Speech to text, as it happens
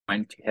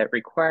going to hit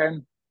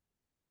record.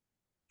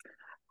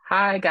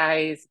 Hi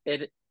guys,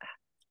 it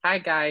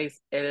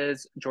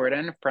is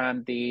Jordan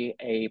from the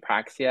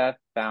Apraxia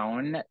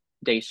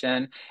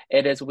Foundation.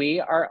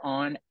 We are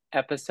on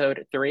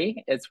episode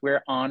 3.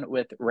 We're on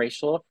with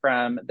Rachel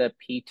from the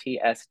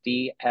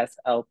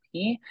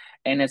PTSD-SLP,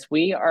 and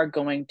we are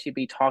going to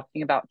be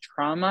talking about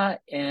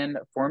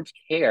trauma-informed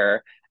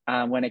care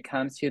when it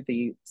comes to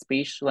the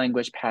speech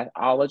language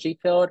pathology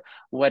field,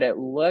 what it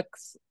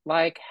looks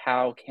like,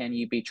 how can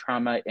you be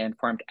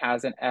trauma-informed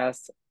as an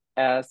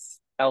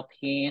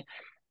SLP,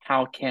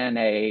 how can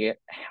apraxia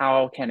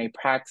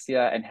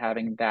and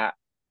having that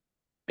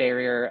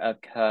barrier of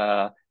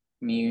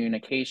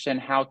communication,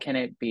 how can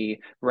it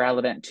be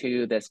relevant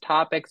to this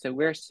topic? So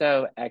we're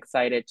so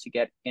excited to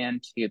get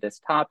into this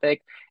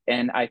topic.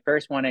 And I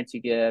first wanted to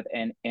give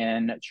an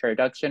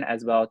introduction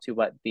as well to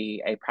what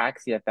the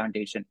Apraxia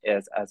Foundation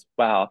is as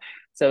well.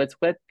 So it's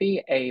with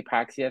the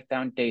Apraxia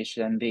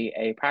Foundation. The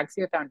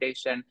Apraxia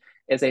Foundation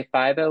is a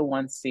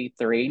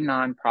 501c3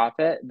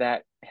 nonprofit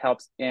that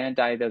helps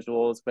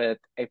individuals with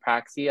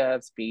apraxia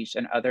of speech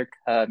and other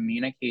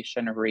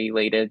communication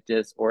related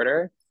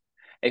disorders,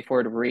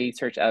 afford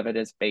research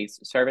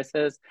evidence-based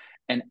services,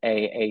 and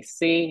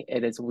AAC.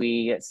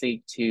 We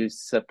seek to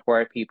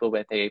support people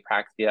with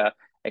apraxia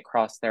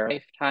across their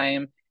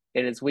lifetime.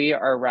 We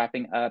are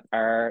wrapping up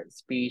our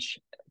speech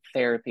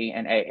therapy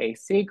and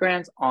AAC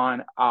grants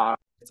on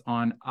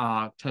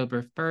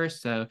October 1st.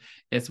 So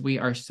we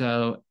are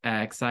so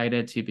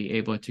excited to be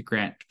able to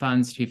grant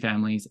funds to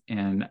families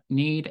in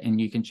need. And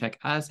you can check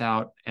us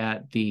out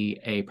at the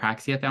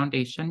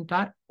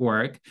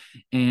apraxiafoundation.org.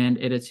 And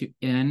it is to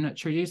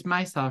introduce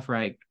myself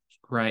right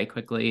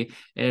quickly.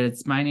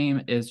 My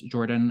name is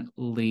Jordan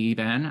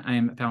Levin.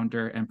 I'm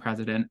founder and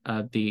president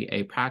of the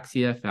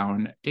Apraxia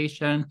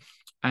Foundation.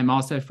 I'm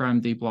also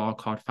from the blog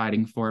called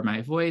Fighting for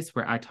My Voice,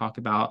 where I talk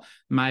about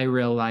my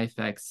real life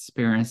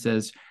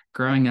experiences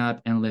growing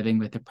up and living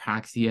with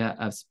apraxia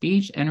of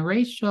speech. And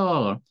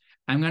Rachel,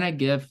 I'm going to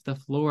give the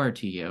floor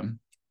to you.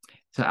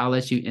 So I'll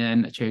let you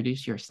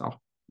introduce yourself.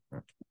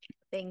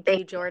 Thank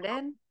you,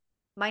 Jordan.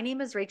 My name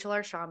is Rachel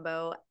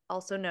Archambault,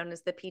 also known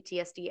as the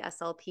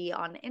PTSD-SLP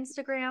on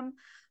Instagram.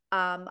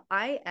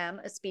 I am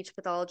a speech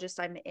pathologist.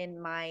 I'm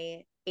in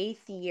my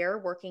 8th year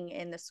working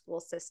in the school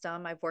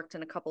system. I've worked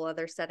in a couple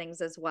other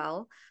settings as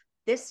well.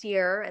 This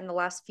year, in the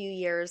last few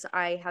years,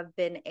 I have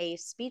been a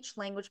speech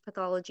language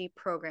pathology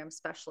program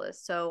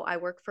specialist. So I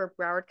work for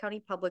Broward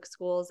County Public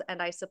Schools,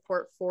 and I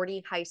support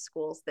 40 high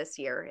schools this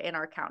year in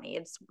our county.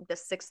 It's the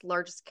 6th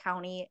largest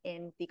county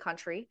in the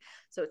country.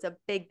 So it's a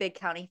big, big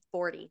county,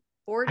 40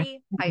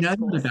 high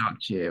schools.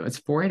 About you. It's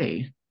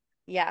 40.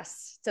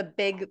 Yes, it's a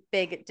big,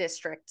 big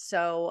district.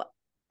 So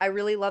I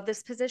really love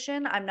this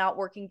position. I'm not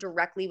working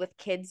directly with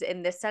kids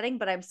in this setting,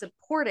 but I'm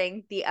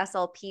supporting the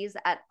SLPs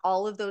at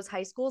all of those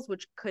high schools,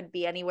 which could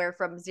be anywhere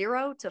from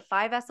 0 to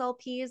 5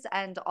 SLPs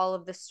and all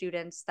of the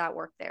students that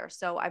work there.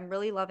 So I'm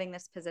really loving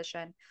this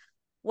position.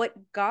 What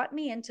got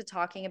me into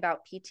talking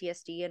about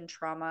PTSD and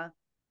trauma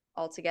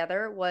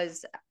altogether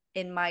was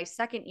in my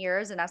 2nd year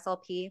as an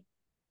SLP,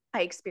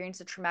 I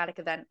experienced a traumatic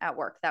event at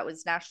work that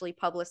was nationally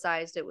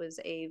publicized. It was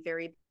a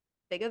very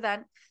big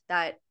event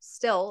that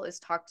still is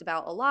talked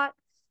about a lot.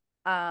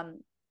 And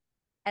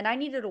I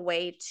needed a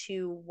way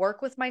to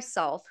work with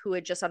myself who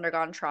had just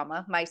undergone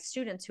trauma, my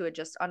students who had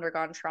just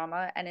undergone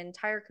trauma, an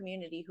entire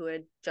community who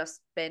had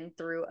just been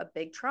through a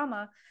big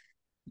trauma.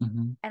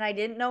 Mm-hmm. And I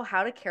didn't know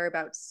how to care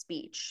about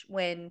speech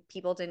when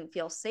people didn't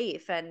feel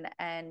safe. And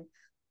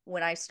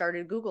when I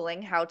started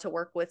Googling how to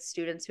work with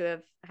students who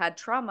have had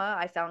trauma,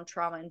 I found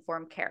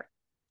trauma-informed care.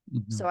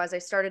 Mm-hmm. So as I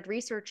started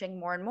researching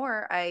more and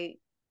more, I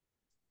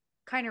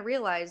kind of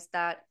realized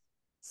that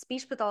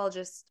speech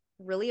pathologists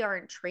really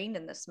aren't trained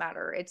in this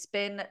matter. It's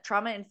been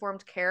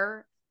trauma-informed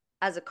care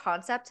as a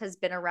concept has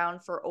been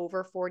around for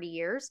over 40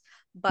 years,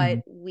 but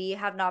mm-hmm. we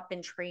have not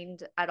been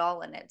trained at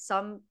all in it.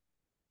 Some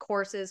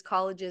courses,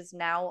 colleges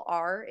now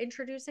are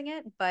introducing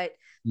it, but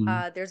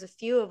mm-hmm. There's a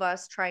few of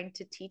us trying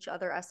to teach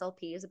other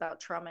SLPs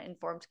about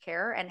trauma-informed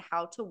care and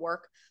how to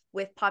work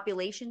with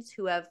populations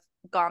who have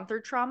gone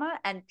through trauma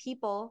and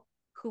people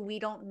who we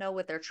don't know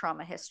what their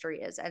trauma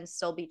history is and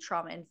still be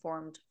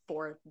trauma-informed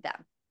for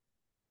them.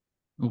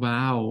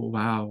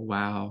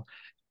 Wow.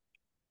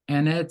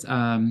 And it's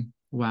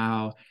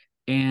wow.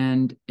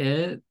 And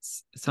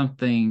it's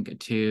something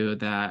to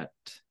that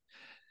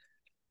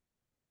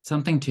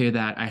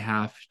I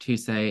have to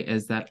say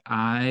is that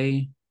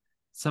I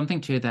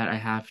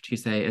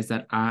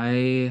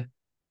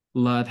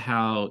love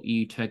how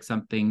you took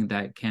something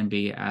that can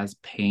be as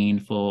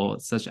painful,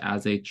 such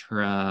as a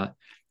traumatic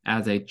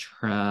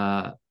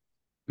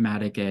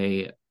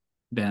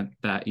event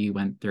that you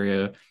went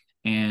through,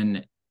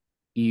 and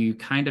you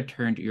kind of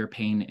turned your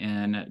pain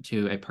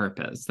into a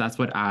purpose. That's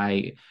what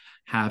I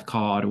have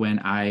called when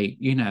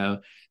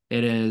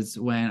it is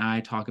when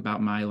I talk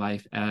about my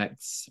life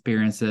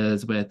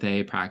experiences with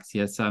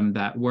apraxia, some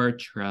that were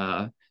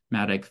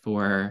traumatic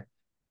for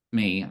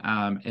me.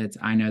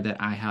 I know that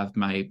I have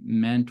my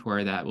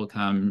mentor that will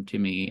come to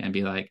me and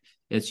be like,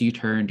 it's you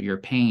turned your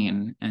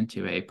pain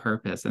into a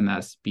purpose, and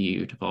that's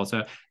beautiful.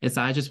 So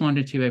I just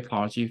wanted to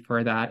applaud you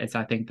for that.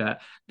 I think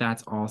that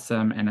that's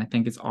awesome, and I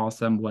think it's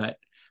awesome what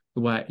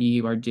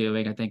you are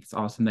doing. I think it's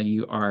awesome that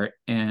you are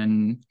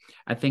in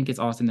I think it's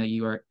awesome that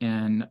you are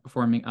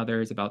informing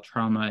others about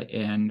trauma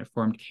and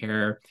informed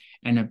care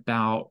and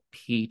about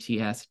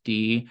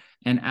PTSD.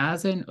 And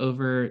as a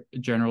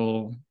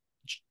general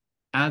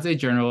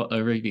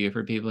overview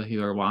for people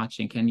who are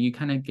watching, can you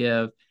kind of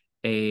give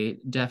a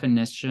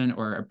definition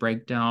or a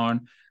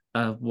breakdown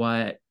of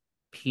what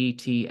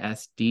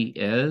PTSD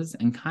is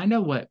and kind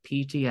of what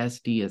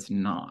PTSD is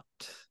not?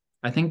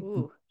 I think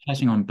Ooh.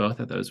 touching on both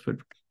of those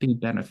would be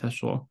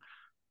beneficial.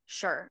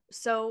 Sure.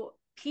 So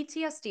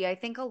PTSD, I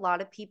think a lot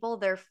of people,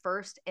 their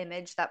first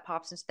image that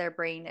pops into their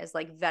brain is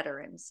like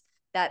veterans,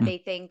 that Mm, they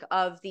think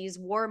of these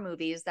war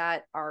movies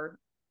that are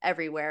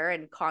everywhere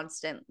and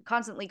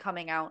constantly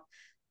coming out,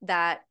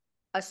 that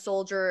a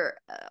soldier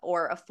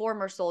or a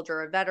former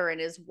soldier, a veteran,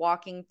 is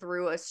walking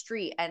through a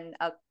street and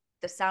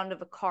the sound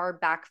of a car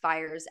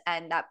backfires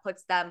and that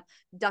puts them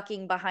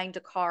ducking behind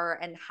a car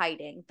and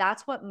hiding.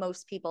 That's what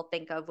most people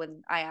think of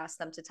when I ask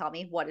them to tell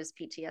me what is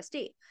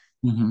PTSD.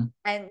 mhm,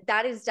 And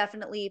that is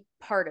definitely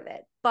part of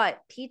it. But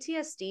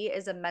PTSD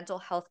is a mental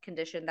health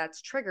condition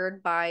that's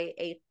triggered by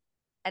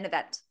an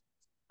event.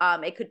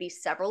 It could be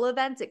several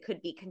events. It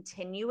could be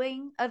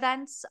continuing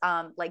events,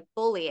 like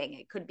bullying.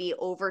 It could be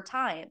over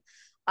time.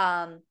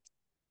 Um,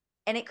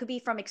 and it could be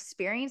from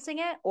experiencing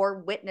it or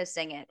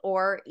witnessing it,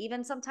 or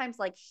even sometimes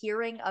like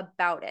hearing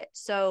about it.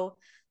 So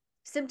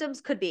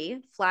symptoms could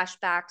be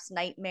flashbacks,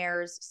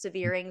 nightmares,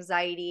 severe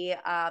anxiety,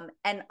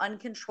 and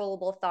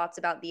uncontrollable thoughts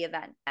about the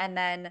event. And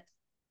then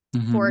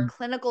for a mhm,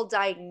 clinical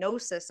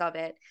diagnosis of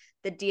it,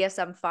 the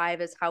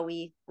DSM-5 is how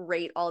we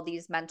rate all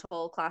these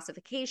mental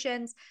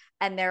classifications.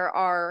 And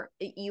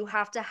you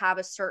have to have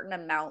a certain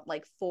amount,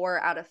 like 4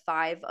 out of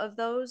 5 of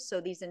those. So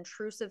these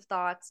intrusive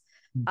thoughts.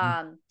 mhm.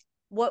 Um,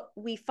 what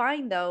we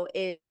find though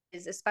is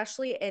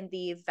especially in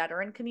the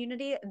veteran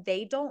community,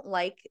 they don't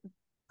like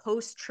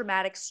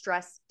post-traumatic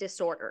stress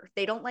disorder.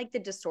 They don't like the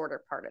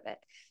disorder part of it.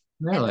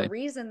 And the Really?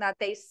 reason that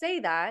they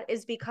say that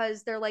is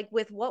because they're like,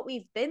 with what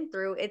we've been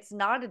through, it's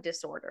not a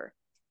disorder.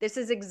 This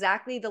is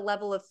exactly the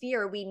level of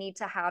fear we need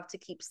to have to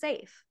keep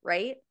safe,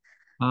 right?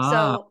 Ah,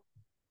 So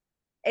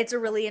it's a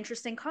really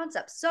interesting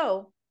concept.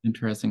 So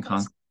interesting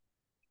concept.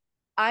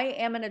 I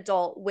am an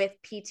adult with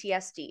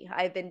PTSD.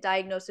 I've been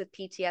diagnosed with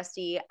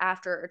PTSD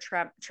after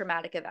a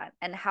traumatic event.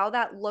 And how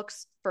that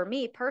looks for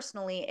me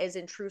personally is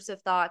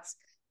intrusive thoughts,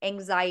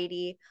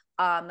 anxiety,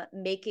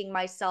 making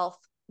myself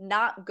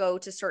not go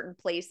to certain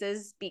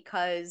places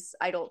because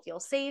I don't feel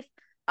safe.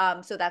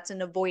 So that's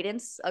an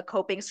avoidance, a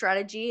coping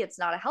strategy. It's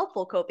not a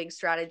helpful coping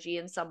strategy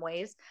in some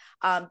ways,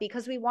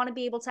 because we want to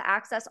be able to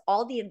access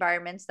all the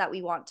environments that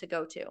we want to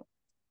go to.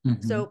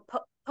 Mhm, So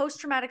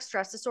post-traumatic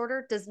stress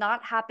disorder does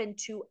not happen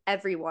to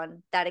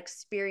everyone that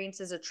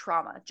experiences a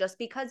trauma. Just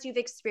because you've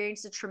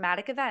experienced a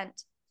traumatic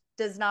event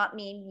does not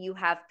mean you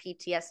have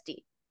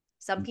PTSD.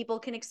 Some people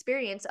can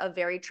experience a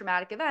very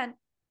traumatic event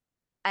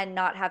and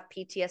not have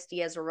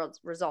PTSD as a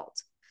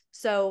result.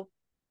 So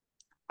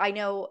I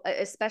know,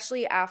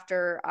 especially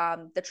after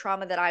the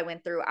trauma that I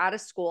went through out of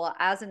school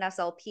as an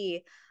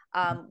SLP,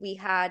 we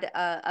had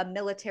a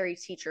military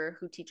teacher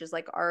who teaches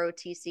like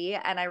ROTC.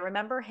 And I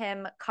remember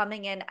him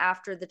coming in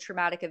after the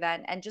traumatic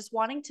event and just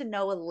wanting to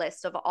know a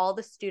list of all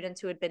the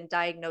students who had been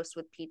diagnosed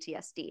with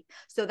PTSD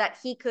so that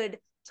he could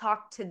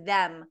talk to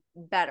them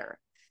better.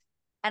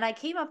 And I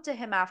came up to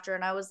him after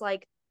and I was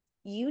like,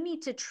 you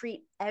need to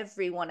treat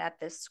everyone at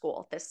this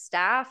school, the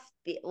staff,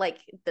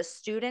 the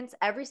students,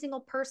 every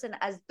single person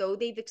as though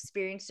they've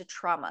experienced a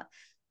trauma.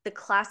 The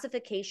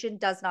classification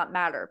does not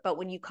matter. But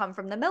when you come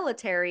from the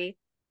military,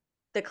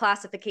 the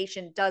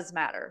classification does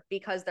matter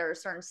because there are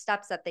certain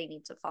steps that they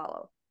need to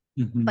follow.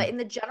 But mhm, in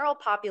the general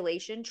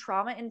population,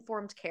 trauma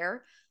informed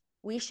care,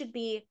 we should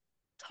be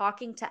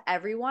talking to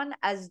everyone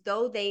as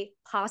though they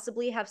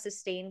possibly have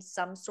sustained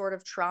some sort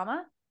of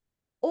trauma,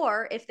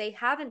 or if they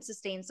haven't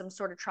sustained some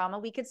sort of trauma,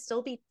 we could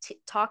still be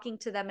talking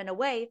to them in a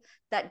way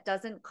that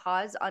doesn't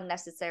cause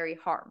unnecessary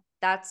harm.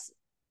 That's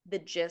the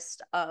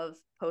gist of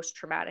post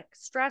traumatic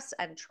stress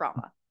and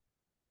trauma.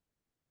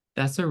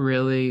 That's a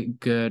really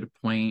good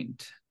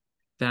point.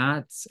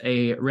 That's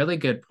a really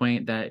good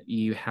point that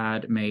you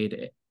had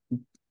made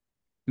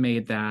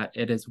that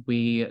it is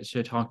we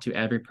should talk to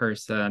every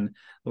person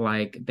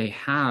like they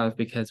have,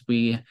 because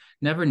we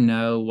never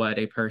know what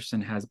a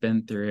person has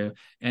been through,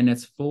 and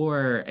it's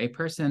for a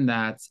person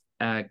that's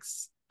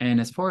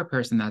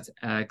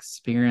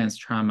experienced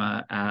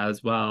trauma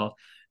as well.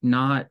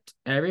 Not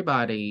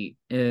everybody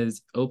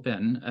is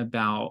open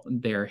about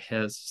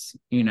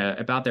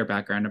about their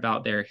background,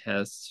 about their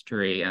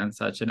history and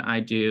such, and I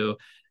do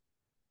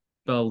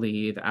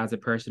believe, as a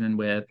person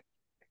with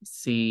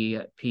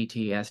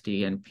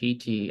CPTSD and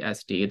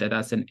PTSD,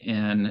 that's an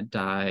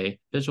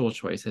individual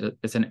choice.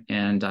 It's an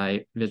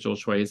individual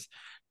choice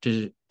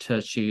to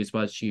choose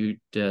what you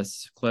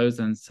disclose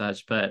and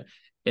such, but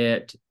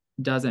it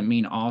doesn't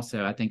mean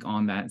also, I think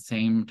on that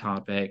same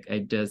topic, a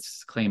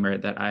disclaimer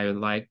that I would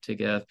like to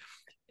give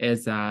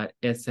is that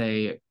it's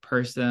a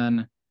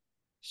person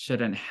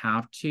shouldn't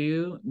have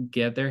to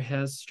give their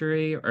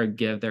history or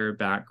give their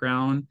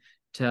background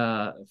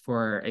to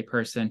for a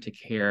person to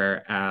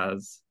care,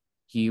 as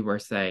you were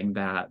saying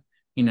that,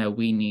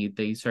 we need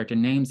these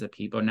certain names of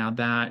people. Now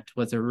that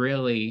was a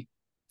really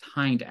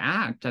kind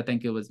act. I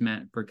think it was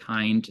meant for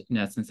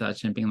kindness and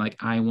such, and being like,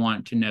 I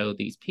want to know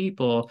these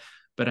people.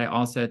 But I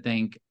also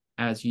think,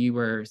 as you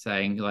were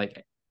saying,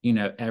 like,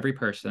 every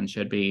person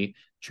should be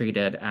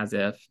treated as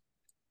if,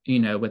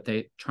 with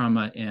a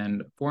trauma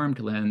informed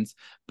lens.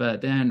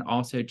 But then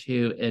also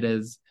too, it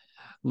is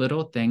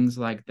little things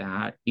like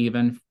that,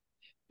 even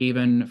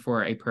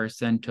for a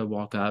person to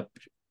walk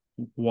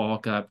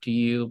up to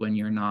you when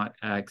you're not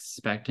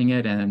expecting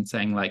it and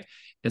saying like,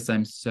 yes,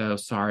 I'm so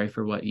sorry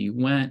for what you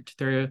went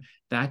through,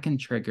 that can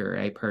trigger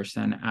a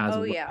person as Oh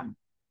well. yeah.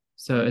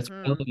 So it's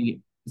Mm-hmm. really,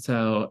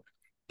 so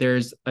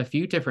there's a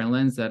few different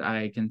lenses that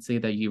I can see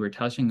that you were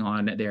touching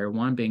on there.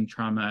 One being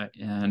trauma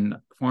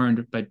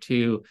informed, but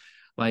two,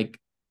 like,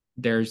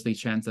 there's the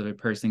chance of a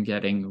person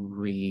getting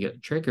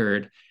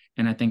re-triggered.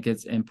 And I think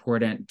it's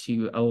important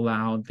to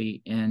allow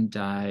the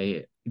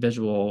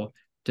individual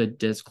to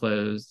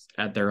disclose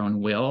at their own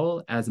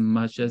will as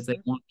much as they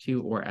Mm-hmm. want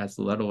to or as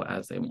little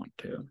as they want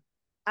to.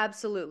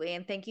 Absolutely.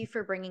 And thank you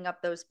for bringing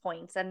up those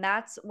points. And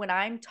that's when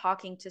I'm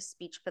talking to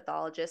speech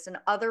pathologists and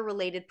other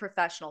related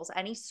professionals,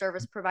 any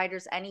service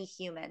providers, any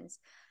humans,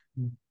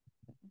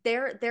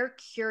 they're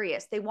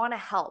curious. They want to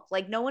help.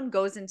 Like no one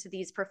goes into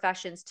these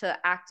professions to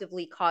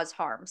actively cause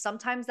harm.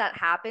 Sometimes that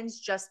happens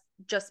just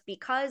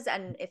because,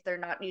 and if they're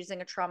not using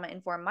a trauma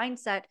informed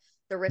mindset,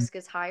 the risk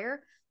is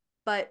higher.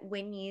 But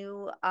when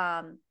you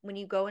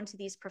go into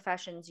these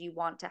professions, you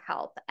want to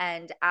help,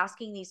 and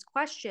asking these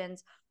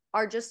questions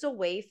are just a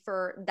way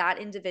for that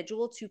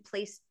individual to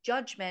place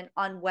judgment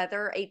on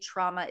whether a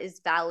trauma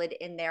is valid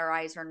in their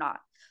eyes or not.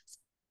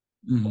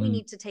 We Mm-hmm.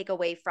 need to take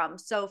away from.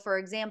 So, for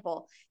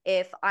example,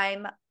 if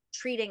I'm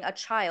treating a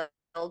child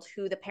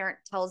who the parent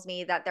tells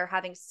me that they're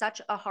having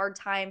such a hard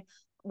time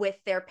with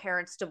their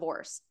parents'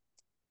 divorce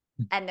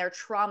and they're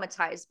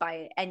traumatized by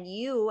it, and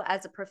you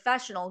as a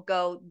professional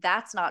go,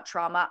 that's not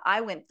trauma.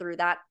 I went through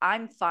that.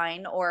 I'm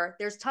fine. Or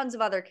there's tons of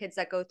other kids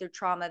that go through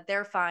trauma.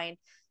 They're fine.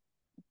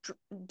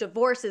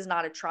 Divorce is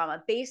not a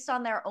trauma based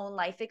on their own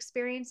life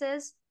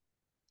experiences.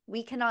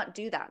 We cannot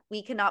do that.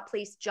 We cannot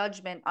place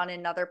judgment on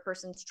another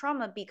person's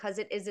trauma because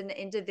it is an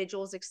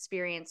individual's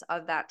experience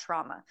of that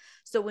trauma.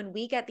 So when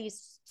we get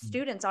these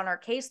students on our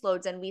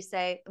caseloads and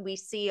we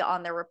see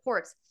on their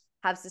reports,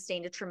 have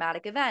sustained a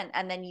traumatic event,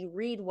 and then you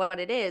read what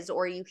it is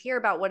or you hear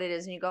about what it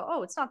is and you go,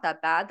 oh, it's not that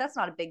bad. That's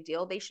not a big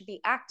deal. They should be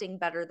acting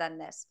better than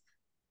this.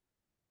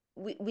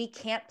 We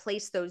can't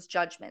place those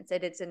judgments.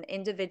 It's an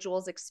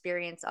individual's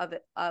experience of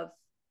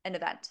an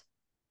event.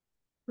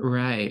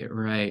 Right,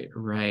 right,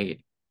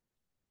 right.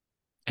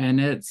 And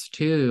it's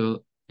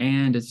too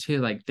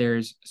like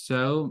there's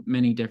so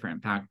many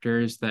different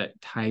factors that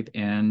type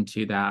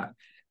into that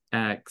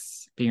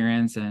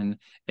experience, and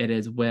it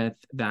is with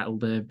that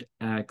lived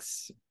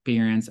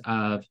experience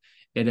of,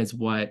 it is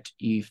what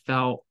you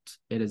felt,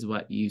 it is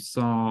what you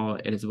saw,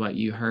 it is what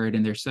you heard,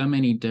 and there's so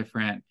many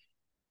different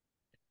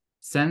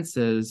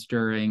senses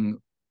during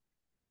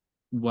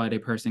what a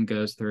person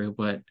goes through,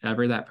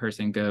 whatever that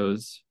person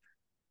goes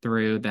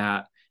through,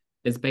 that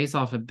is based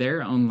off of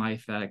their own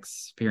life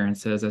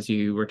experiences, as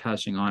you were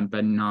touching on,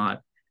 but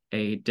not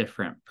a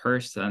different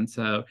person.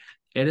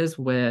 It is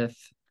with,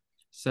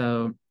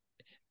 so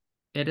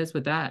it is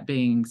with that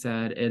being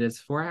said, it is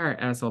for our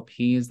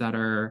SLPs that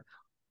are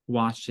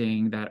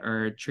watching, that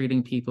are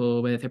treating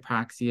people with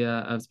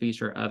apraxia of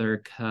speech or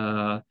other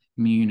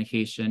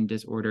communication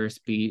disorder,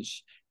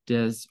 speech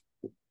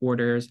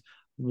disorders.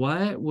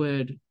 What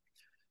would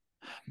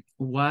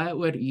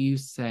you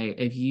say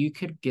if you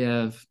could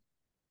give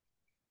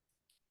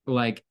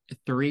like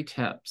 3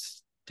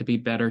 tips to be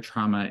better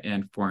trauma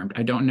informed?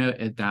 I don't know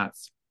if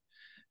that's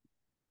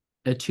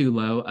a too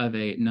low of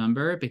a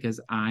number, because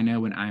I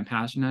know when I'm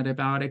passionate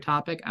about a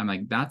topic, I'm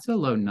like, that's a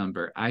low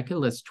number. I could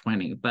list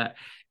 20, but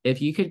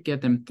if you could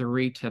give them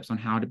 3 tips on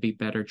how to be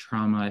better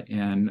trauma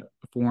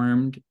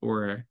informed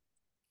or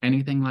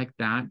anything like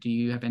that, do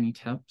you have any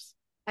tips?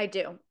 I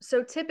do.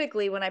 So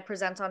typically, when I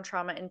present on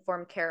trauma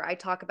informed care, I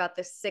talk about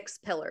the 6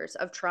 pillars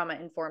of trauma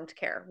informed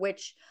care,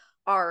 which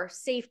are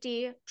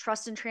safety,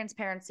 trust and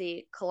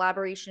transparency,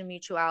 collaboration and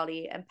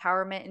mutuality,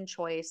 empowerment and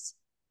choice,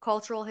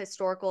 cultural,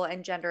 historical,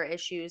 and gender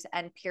issues,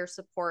 and peer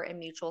support and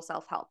mutual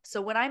self help.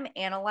 So when I'm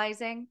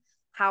analyzing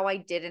how I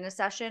did in a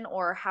session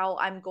or how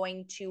I'm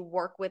going to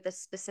work with a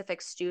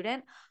specific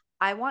student,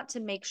 I want to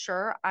make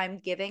sure I'm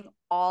giving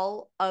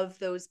all of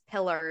those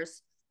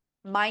pillars.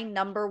 My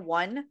number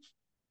one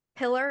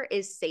pillar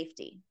is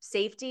safety.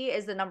 Safety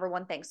is the number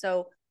one thing.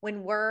 So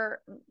when we're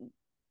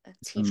Um,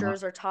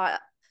 teachers are taught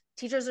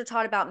teachers are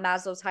taught about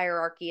Maslow's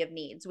hierarchy of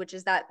needs, which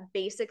is that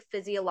basic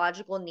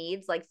physiological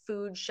needs like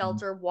food,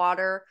 shelter,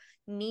 water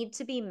need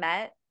to be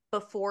met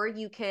before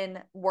you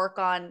can work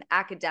on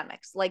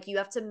academics. Like you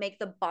have to make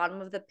the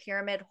bottom of the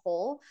pyramid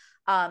whole.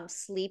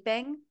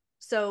 Sleeping.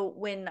 So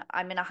when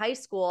I'm in a high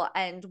school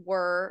and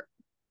we're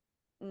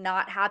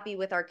not happy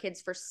with our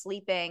kids for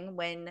sleeping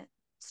when it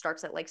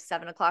starts at like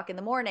 7 o'clock in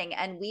the morning,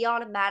 and we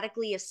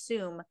automatically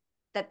assume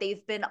that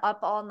they've been up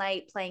all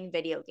night playing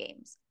video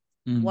games.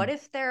 What Mm-hmm.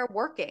 if they're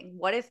working?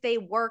 What if they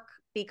work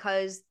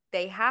because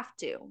they have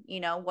to?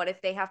 What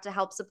if they have to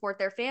help support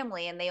their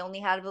family and they only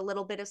have a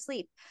little bit of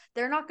sleep?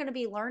 They're not going to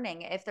be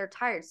learning if they're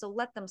tired. So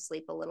let them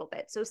sleep a little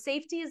bit. So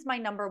safety is my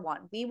number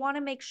one. We want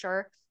to make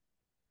sure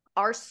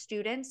our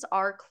students,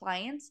 our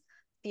clients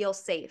feel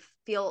safe,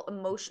 feel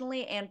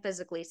emotionally and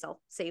physically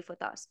safe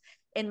with us.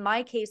 In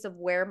my case of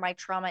where my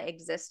trauma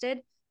existed,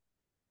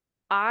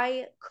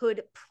 I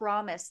could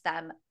promise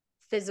them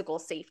physical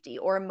safety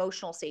or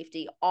emotional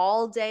safety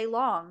all day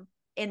long,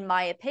 in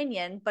my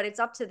opinion, but it's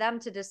up to them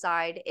to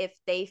decide if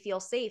they feel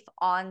safe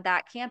on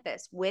that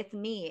campus with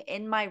me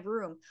in my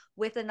room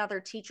with another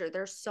teacher.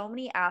 There's so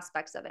many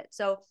aspects of it.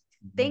 So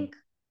think,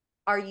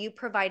 are you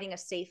providing a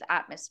safe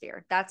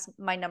atmosphere? That's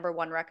my number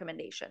one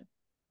recommendation.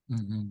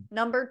 Mm-hmm.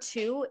 Number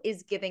two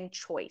is giving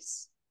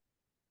choice.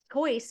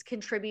 Choice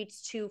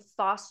contributes to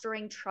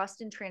fostering trust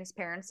and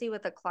transparency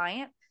with a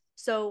client.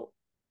 So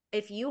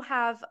if you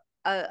have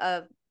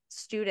a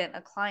student,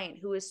 a client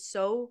who is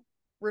so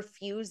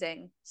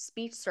refusing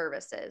speech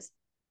services,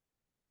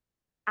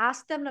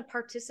 ask them to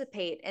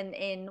participate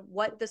in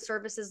what the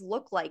services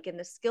look like in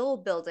the skill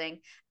building.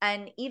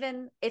 And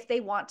even if they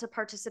want to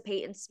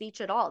participate in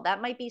speech at all,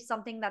 that might be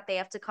something that they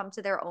have to come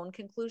to their own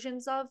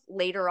conclusions of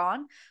later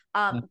on.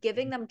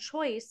 Giving them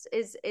choice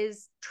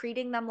is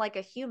treating them like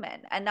a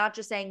human and not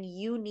just saying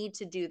you need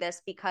to do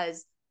this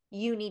because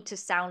you need to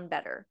sound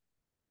better.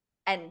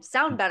 And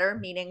sound better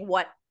meaning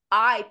what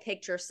I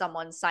picture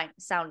someone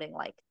sounding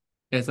like.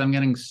 Yes, I'm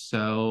getting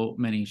so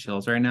many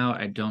chills right now.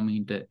 I don't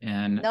mean to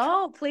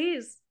No,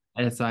 please.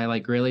 as I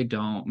like really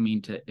don't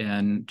mean to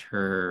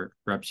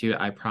interrupt you,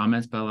 I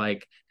promise, but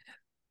like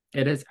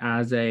it is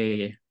as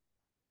a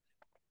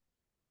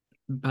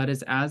but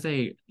as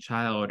a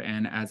child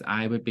and as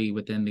I would be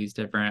within these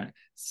different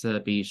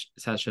speech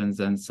sessions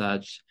and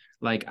such,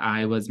 like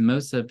I was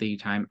most of the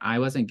time I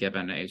wasn't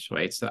given a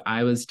choice. So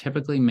I was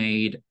typically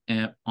made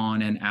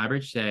on an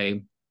average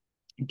day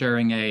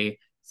during a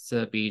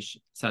speech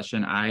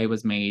session, I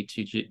was made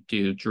to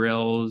do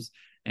drills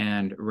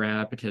and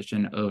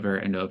repetition over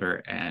and over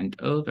and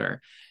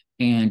over.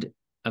 And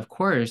of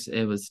course,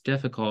 it was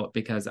difficult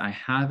because I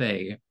have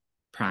a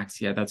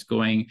praxia that's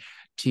going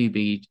to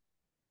be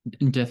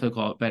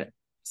difficult, but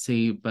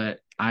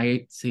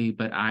I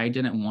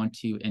didn't want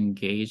to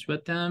engage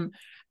with them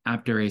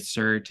after a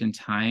certain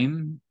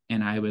time.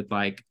 And I would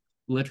like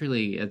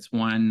literally, it's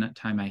one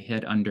time I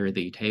hid under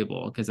the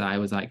table because I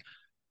was like,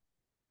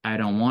 I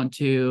don't want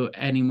to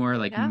anymore.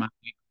 Like Yeah. my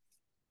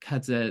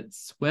because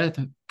it's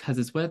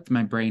with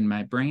my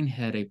brain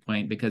hit a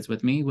point because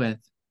with me with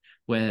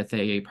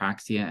a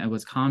apraxia, it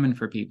was common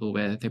for people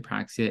with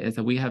apraxia is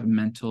that we have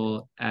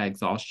mental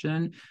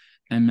exhaustion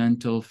and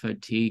mental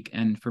fatigue.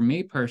 And for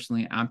me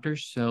personally, after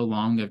so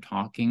long of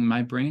talking,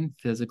 my brain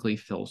physically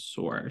feels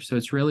sore. So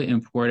it's really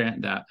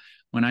important that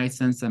when I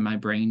sense that my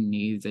brain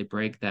needs a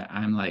break, that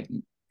I'm like,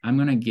 I'm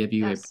going to give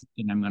you a break Yes.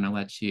 and I'm going to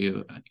let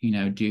you,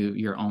 do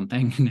your own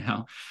thing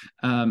now.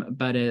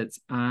 But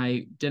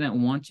I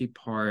didn't want to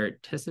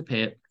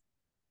participate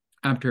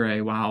after a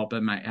while,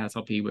 but my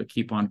SLP would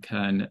keep on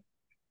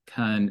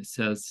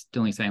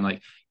consistently saying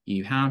like,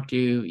 you have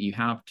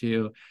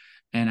to.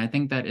 And I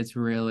think that it's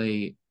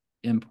really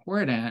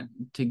important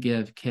to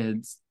give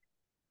kids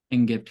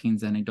and give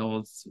teens and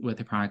adults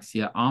with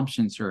apraxia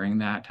options during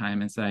that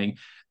time and saying,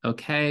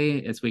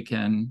 okay, as we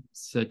can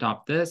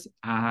stop this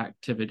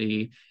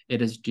activity,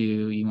 it is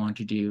due, you want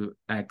to do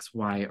X,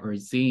 Y, or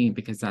Z,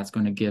 because that's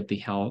going to give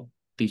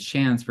the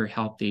chance for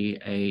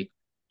healthy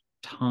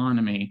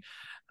autonomy.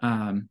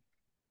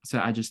 So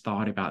I just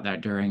thought about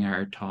that during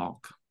our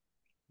talk.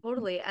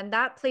 Totally. And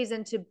that plays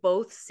into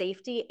both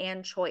safety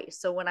and choice.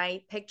 So when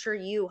I picture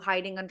you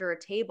hiding under a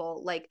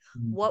table, like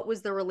what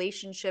was the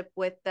relationship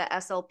with the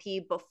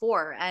SLP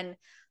before? And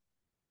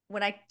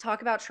when I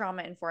talk about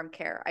trauma informed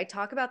care, I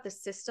talk about the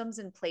systems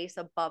in place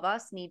above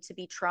us need to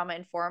be trauma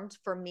informed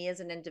for me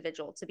as an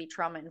individual to be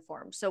trauma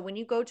informed. So when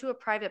you go to a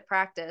private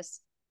practice,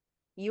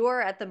 you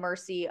are at the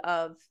mercy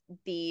of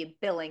the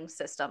billing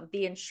system,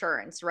 the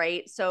insurance,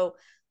 right? So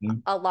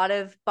a lot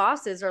of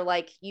bosses are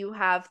like, you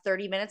have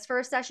 30 minutes for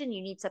a session,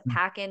 you need to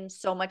pack in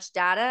so much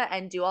data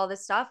and do all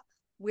this stuff.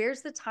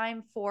 Where's the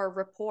time for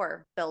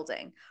rapport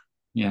building?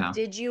 Yeah.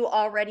 Did you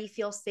already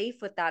feel safe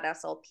with that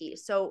SLP?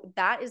 So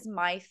that is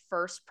my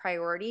first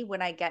priority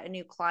when I get a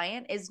new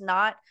client, is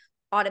not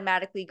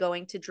automatically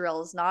going to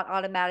drills, not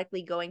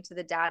automatically going to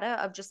the data,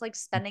 of just like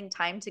spending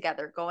time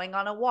together, going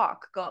on a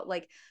walk, go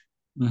like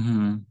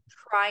Mm-hmm.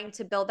 trying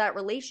to build that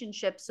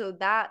relationship so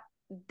that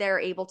they're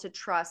able to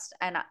trust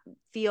and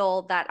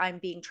feel that I'm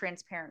being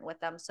transparent with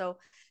them. So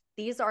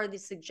these are the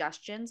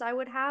suggestions I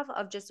would have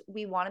of just,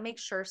 we want to make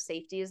sure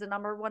safety is the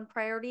number one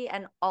priority,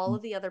 and all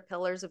of the other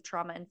pillars of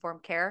trauma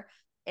informed care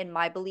in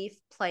my belief,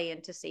 play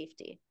into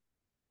safety.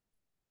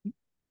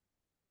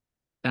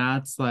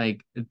 That's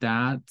like,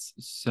 that's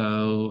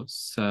so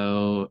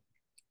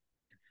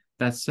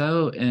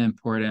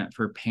important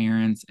for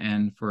parents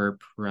and for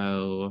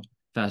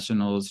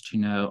professionals to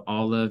know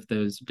all of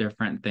those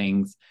different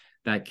things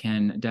that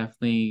can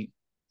definitely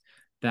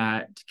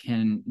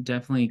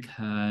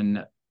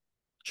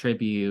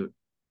contribute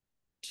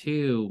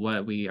to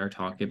what we are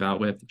talking about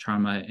with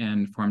trauma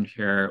informed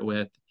care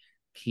with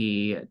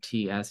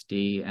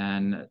PTSD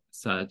and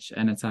such.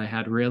 And I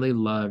had really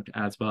loved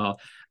as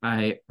well.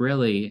 I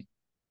really,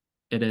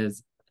 it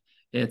is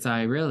it's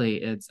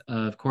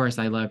of course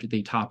I loved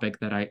the topic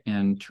that I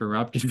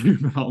interrupted you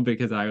about,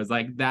 because I was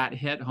like, that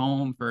hit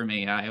home for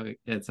me. I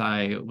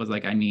was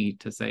like, I need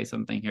to say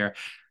something here.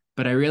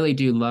 But I really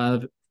do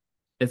love,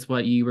 it's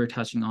what you were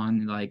touching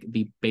on, like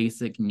the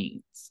basic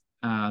needs,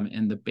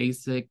 and the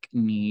basic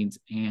needs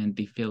and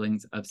the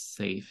feelings of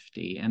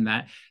safety. And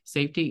that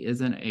safety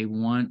isn't a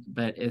want,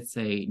 but it's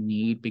a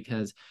need,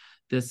 because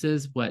this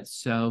is what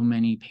so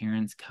many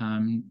parents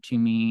come to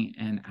me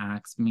and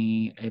ask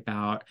me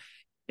about.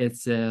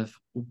 It's if,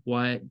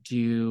 what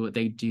do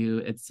they do?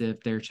 It's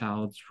if their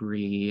child's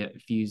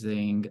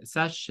refusing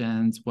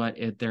sessions. What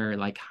if they're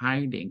like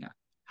hiding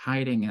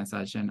a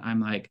session? I'm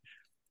like,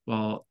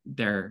 well,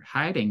 they're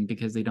hiding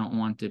because they don't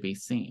want to be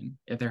seen.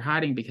 If they're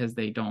hiding because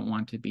they don't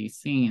want to be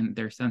seen,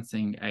 they're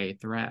sensing a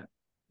threat.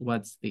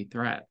 What's the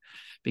threat?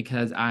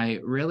 Because I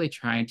really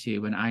try to,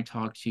 when I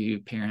talk to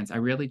parents, I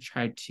really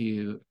try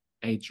to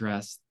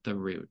address the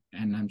root.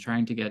 And I'm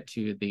trying to get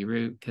to the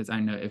root, because I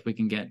know if we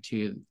can get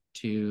to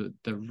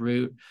the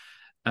root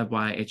of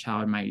why a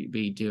child might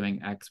be doing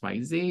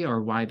XYZ,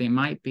 or why they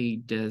might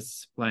be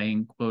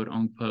displaying quote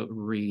unquote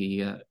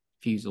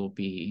refusal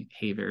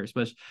behaviors,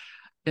 which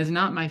is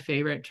not my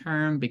favorite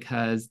term,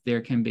 because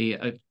there can be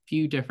a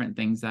few different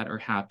things that are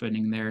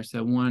happening there.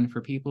 So one,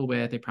 for people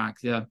with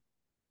apraxia,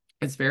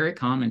 it's very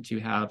common to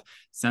have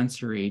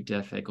sensory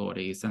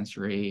difficulties,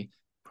 sensory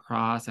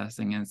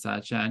processing and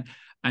such. And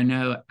I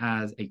know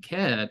as a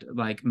kid,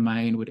 like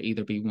mine would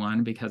either be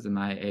one, because of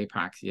my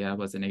apraxia, I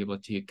wasn't able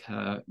to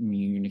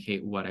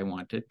communicate what I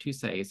wanted to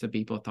say. So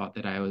people thought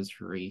that I was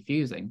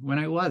refusing when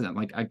I wasn't.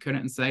 Like I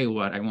couldn't say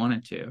what I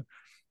wanted to.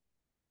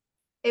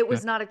 It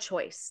was not a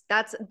choice.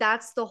 That's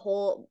the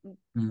whole,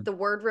 Mm-hmm. the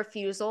word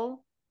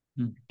refusal.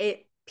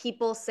 It,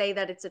 people say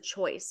that it's a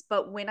choice,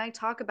 but when I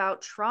talk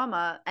about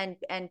trauma and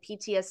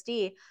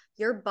PTSD,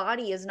 your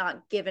body is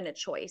not given a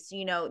choice.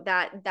 You know,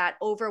 that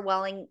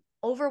overwhelming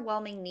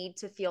need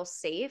to feel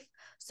safe.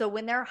 So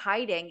when they're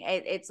hiding,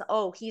 it's,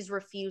 oh, he's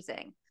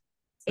refusing.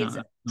 It's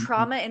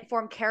trauma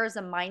informed care is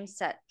a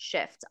mindset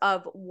shift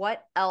of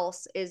what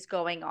else is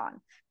going on.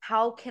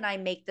 How can I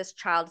make this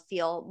child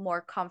feel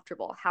more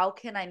comfortable? How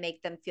can I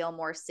make them feel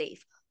more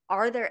safe?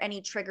 Are there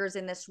any triggers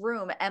in this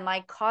room? Am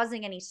I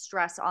causing any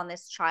stress on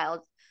this child?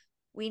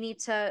 We need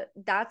to,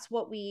 that's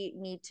what we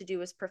need to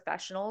do as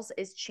professionals,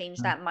 is change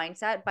that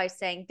mindset by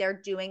saying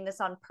they're doing this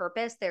on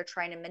purpose. They're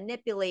trying to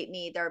manipulate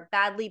me. They're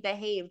badly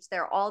behaved.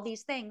 They're all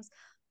these things,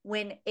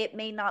 when it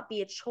may not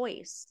be a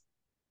choice.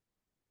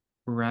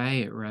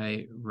 Right.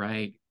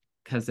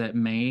 Because it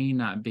may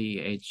not be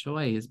a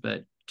choice,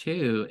 but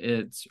two,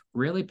 it's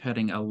really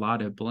putting a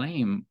lot of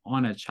blame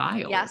on a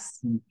child. Yes.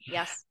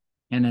 Yes.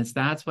 And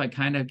that's what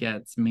kind of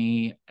gets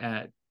me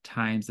at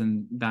times.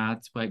 And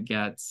that's what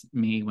gets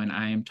me when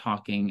I'm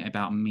talking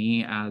about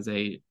me as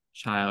a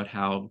child,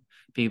 how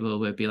people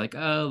would be like,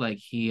 oh, like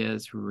he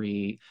is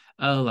refusing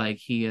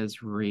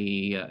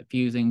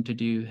to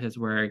do his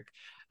work.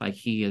 Like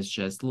he is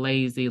just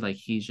lazy, like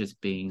he's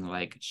just being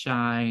like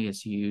shy,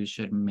 as you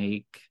should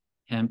make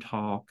him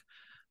talk.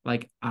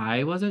 Like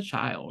I was a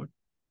child.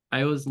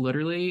 I was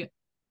literally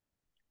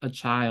a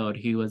child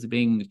who was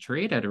being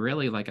treated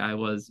really like I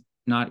was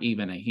not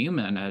even a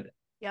human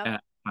Yep.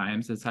 at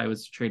times, as I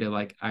was treated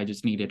like I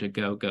just needed to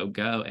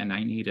go, and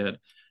I needed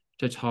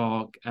to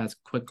talk as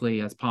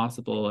quickly as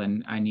possible,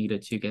 and I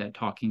needed to get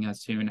talking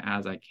as soon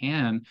as I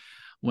can,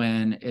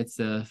 when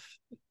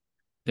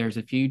there's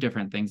a few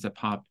different things that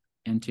pop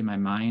into my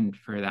mind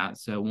for that.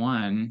 So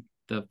one,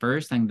 the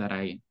first thing that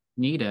I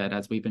needed,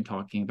 as we've been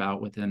talking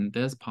about within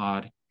this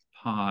podcast,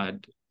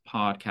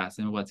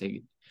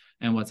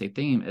 and what's a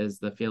theme, is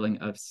the feeling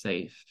of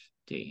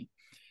safety.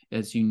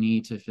 Is you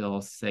need to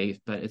feel safe,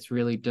 but it's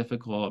really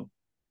difficult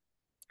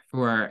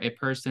for a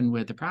person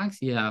with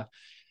apraxia.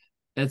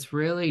 It's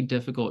really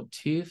difficult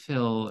to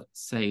feel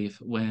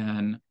safe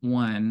when,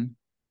 one,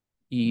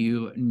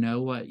 you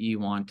know what you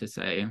want to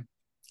say,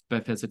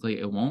 but physically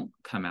it won't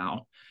come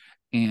out.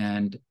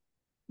 And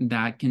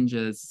that can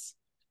just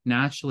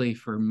naturally,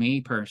 for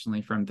me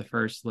personally, from the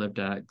first lived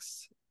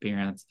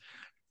experience,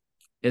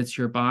 it's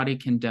your body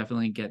can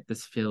definitely get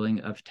this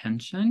feeling of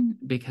tension,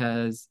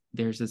 because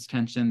there's this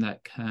tension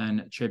that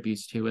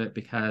contributes to it.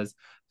 Because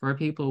for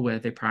people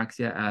with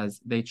apraxia, as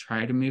they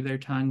try to move their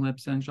tongue,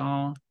 lips, and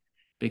jaw,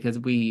 because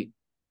we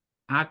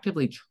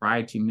actively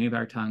try to move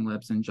our tongue,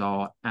 lips, and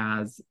jaw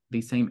as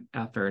the same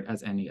effort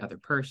as any other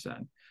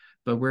person.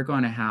 But we're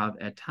going to have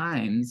at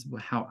times,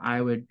 how I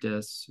would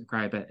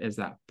describe it is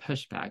that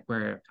pushback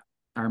where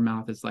our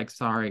mouth is like,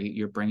 sorry,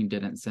 your brain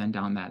didn't send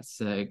down that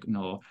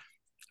signal.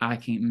 I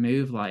can't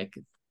move like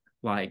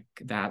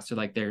that. So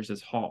like there's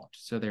this halt.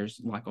 So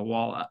there's like a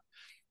wall up.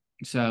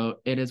 So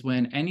it is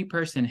when any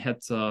person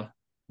hits a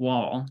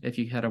wall, if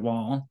you hit a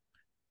wall,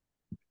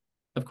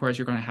 of course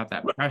you're going to have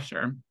that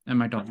pressure. And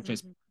my dog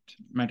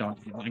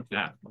like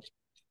that.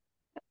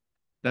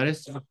 That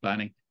is so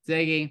funny.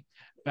 Ziggy.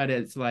 But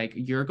it's like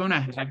you're going to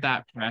have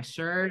that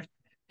pressure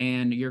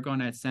and you're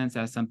going to sense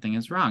that something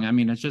is wrong. I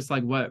mean, it's just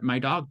like what my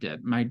dog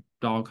did. My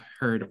dog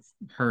heard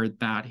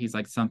that. He's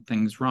like,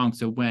 something's wrong.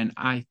 So when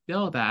I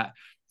feel that,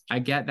 I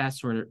get that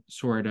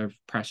sort of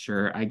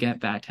pressure, I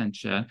get that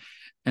tension,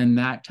 and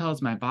that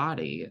tells my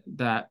body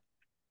that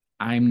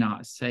I'm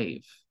not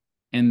safe.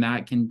 And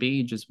that can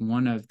be just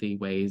one of the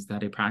ways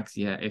that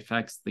apraxia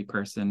affects the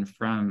person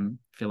from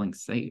feeling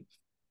safe.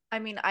 I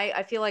mean,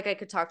 I feel like I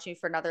could talk to you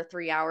for another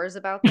 3 hours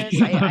about this.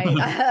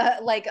 I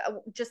like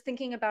just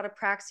thinking about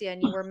apraxia,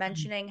 and you were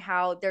mentioning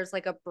how there's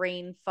like a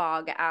brain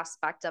fog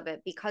aspect of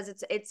it because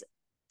it's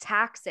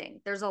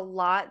taxing. There's a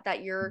lot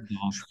that you're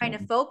trying to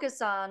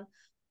focus on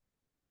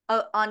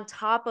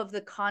top of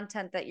the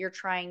content that you're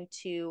trying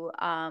to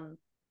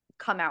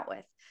come out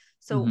with.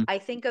 So Mm-hmm. I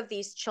think of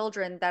these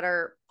children that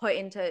are put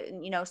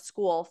into,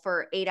 school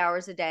for 8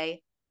 hours a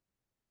day.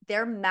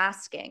 They're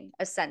masking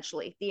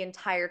essentially the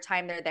entire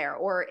time they're there,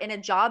 or in a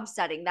job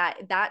setting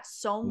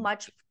that's so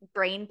much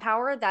brain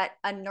power that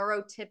a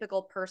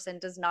neurotypical person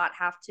does not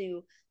have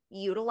to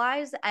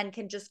utilize and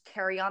can just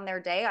carry on their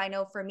day. I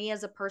know for me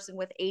as a person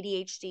with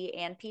ADHD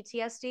and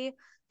PTSD,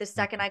 the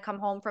second I come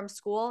home from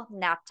school,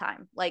 nap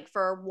time, like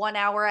for 1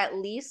 hour at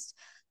least.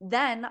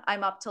 Then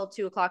I'm up till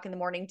 2 o'clock in the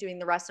morning doing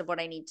the rest of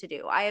what I need to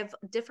do. I have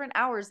different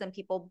hours than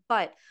people,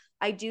 but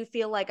I do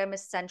feel like I'm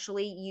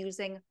essentially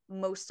using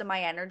most of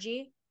my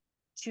energy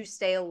to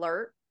stay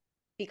alert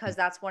because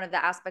that's one of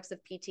the aspects of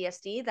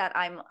PTSD, that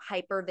I'm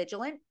hyper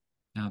vigilant.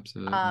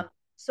 Absolutely.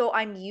 So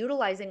I'm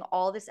utilizing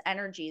all this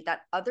energy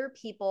that other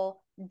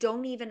people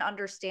don't even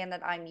understand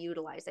that I'm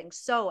utilizing.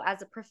 So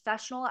as a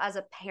professional, as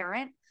a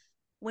parent,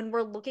 when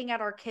we're looking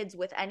at our kids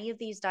with any of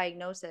these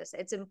diagnoses,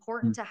 it's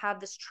important to have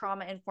this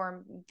trauma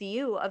informed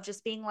view of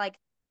just being like,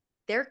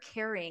 they're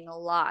carrying a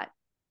lot.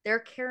 They're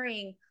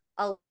carrying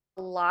a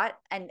lot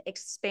and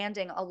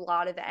expanding a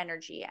lot of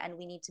energy. And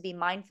we need to be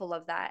mindful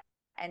of that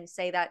and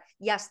say that,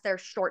 yes, they're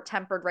short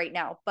tempered right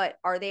now, but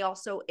are they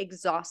also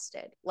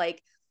exhausted?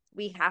 Like,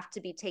 we have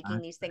to be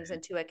taking these things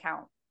into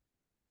account.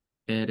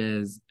 It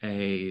is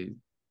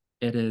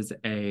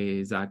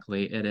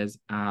exactly, it is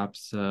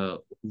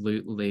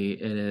absolutely,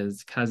 it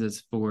is, because it's,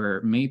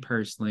 for me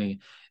personally,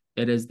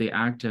 it is the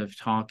act of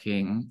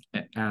talking,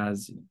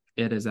 as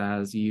it is,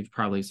 as you've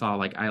probably saw,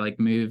 like I like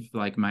move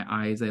like my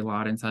eyes a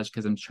lot and such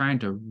because I'm trying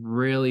to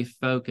really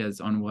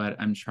focus on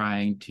what I'm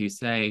trying to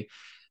say.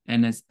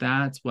 And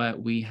that's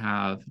what we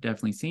have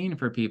definitely seen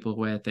for people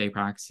with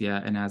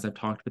apraxia. And as I've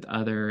talked with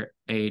other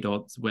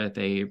adults with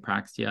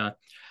apraxia,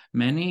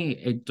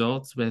 many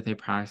adults with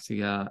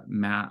apraxia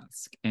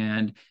mask,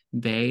 and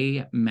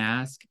they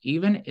mask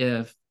even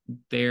if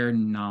they're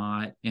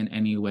not in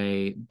any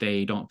way,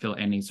 they don't feel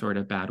any sort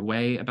of bad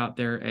way about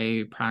their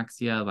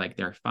apraxia, like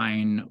they're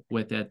fine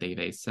with it, they've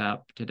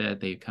accepted it,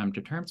 they've come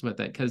to terms with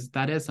it, because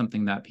that is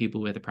something that people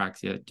with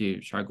apraxia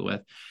do struggle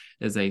with,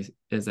 is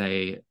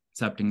a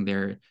accepting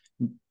their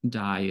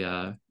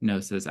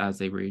diagnosis as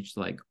they reach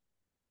like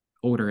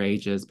older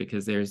ages,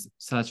 because there's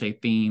such a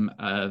theme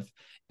of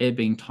it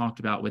being talked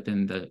about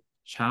within the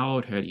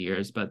childhood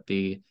years, but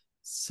the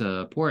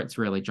supports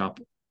really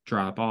drop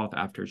off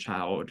after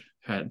childhood.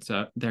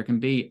 So there can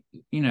be,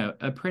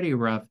 a pretty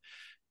rough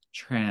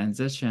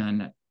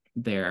transition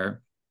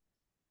there,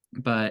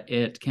 but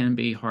it can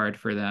be hard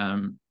for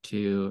them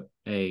to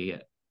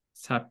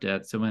accept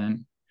it. So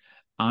when,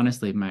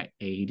 honestly, my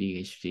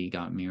ADHD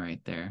got me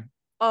right there.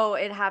 Oh,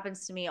 it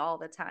happens to me all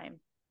the time.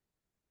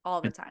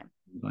 All the time.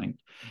 Like,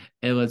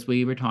 it was,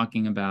 we were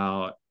talking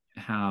about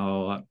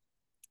how,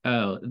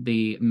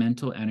 the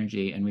mental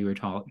energy, and we were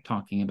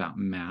talking about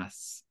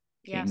masking.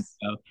 Yes.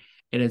 So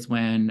it is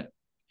when,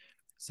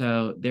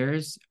 so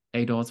there's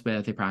adults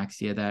with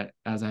apraxia that,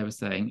 as I was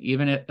saying,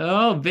 even if,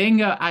 oh,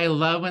 bingo, I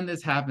love when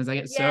this happens. I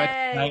get so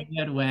Yay.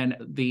 excited when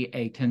the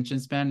attention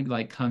span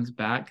like comes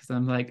back, because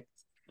I'm like,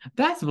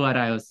 that's what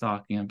I was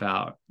talking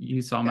about.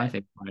 You saw my Good.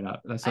 face light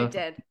up. That's I so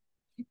did.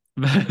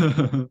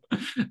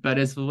 but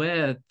it's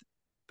with,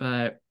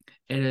 but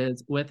it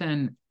is with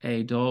an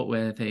adult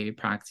with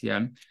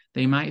apraxia,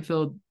 they might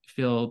feel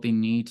the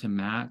need to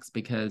max,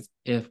 because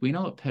if we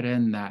don't put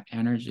in that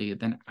energy,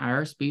 then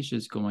our speech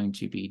is going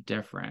to be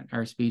different.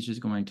 Our speech is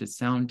going to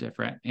sound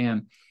different,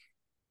 and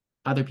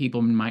other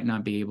people might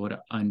not be able to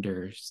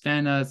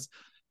understand us.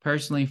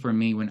 Personally, for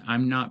me, when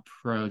I'm not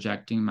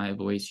projecting my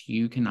voice,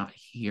 you cannot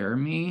hear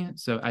me.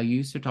 So I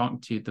used to talk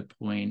to the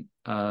point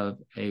of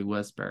a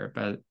whisper,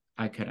 but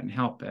I couldn't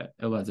help it.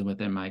 It wasn't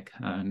within my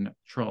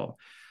control.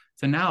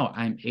 So now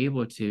I'm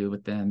able to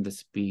within the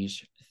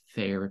speech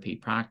therapy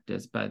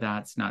practice, but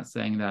that's not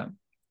saying that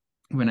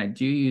when I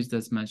do use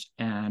this much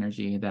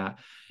energy, that,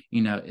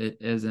 it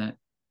isn't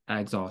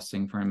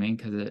exhausting for me,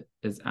 because it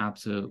is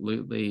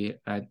absolutely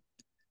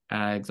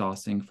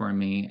exhausting for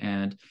me.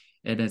 And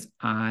it is,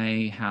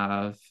 I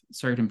have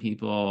certain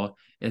people,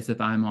 as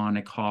if I'm on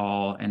a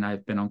call and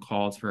I've been on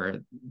calls for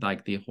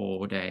like the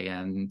whole day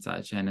and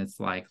such, and it's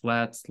like,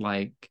 let's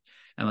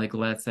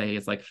say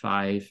it's like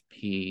 5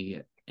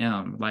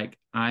 p.m. Like,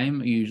 I'm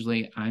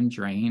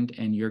drained,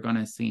 and you're going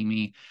to see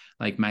me,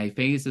 like, my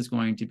face is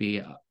going to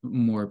be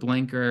more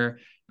blanker.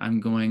 I'm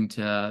going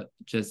to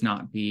just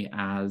not be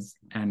as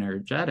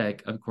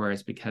energetic, of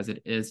course, because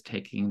it is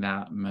taking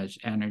that much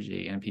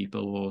energy. And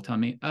people will tell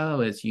me,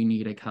 oh, it's you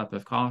need a cup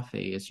of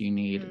coffee, it's you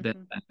need this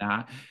and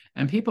that.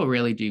 And people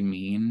really do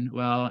mean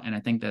well. And I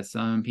think that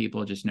some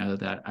people just know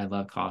that I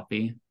love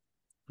coffee.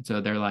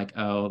 So they're like,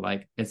 oh,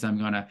 like, it's, I'm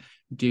going to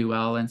do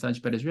well and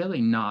such. But it's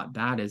really not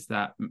that. Is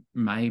that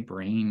my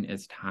brain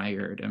is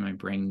tired and my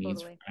brain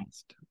needs Totally.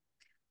 rest.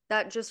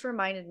 That just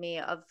reminded me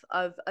of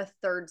a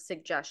third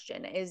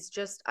suggestion, is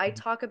just I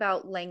talk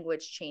about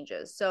language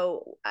changes.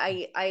 So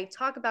I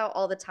talk about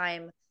all the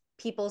time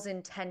people's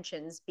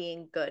intentions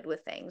being good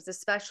with things,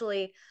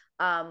 especially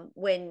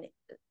when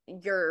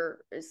you're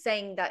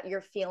saying that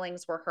your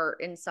feelings were hurt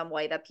in some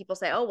way, that people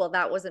say, oh, well,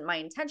 that wasn't my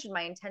intention,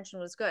 my intention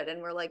was good.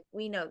 And we're like,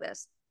 we know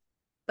this.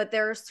 But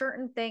there are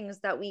certain things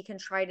that we can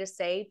try to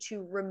say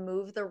to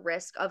remove the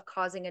risk of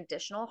causing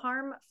additional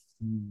harm.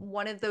 Mm.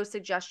 One of those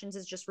suggestions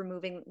is just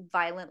removing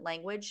violent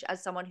language.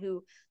 As someone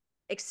who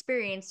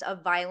experienced a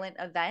violent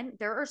event,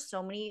 there are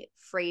so many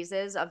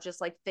phrases of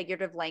just like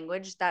figurative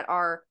language that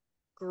are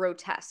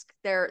grotesque.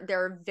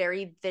 They're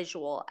very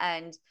visual,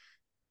 and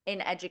in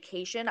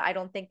education, I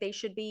don't think they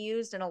should be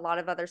used. In a lot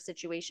of other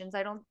situations,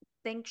 I don't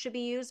think should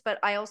be used. But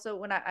I also,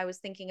 when I was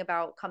thinking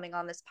about coming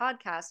on this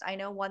podcast, I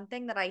know one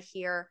thing that I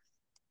hear: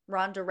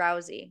 Ronda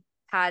Rousey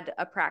had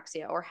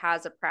apraxia or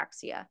has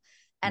apraxia.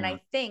 And Yeah.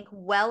 I think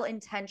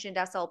well-intentioned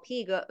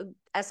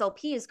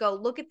SLPs go,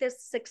 look at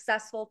this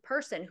successful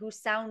person who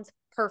sounds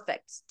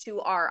perfect to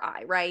our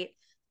eye, right?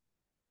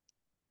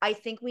 I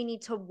think we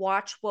need to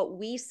watch what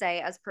we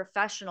say as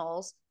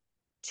professionals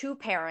to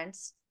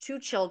parents, to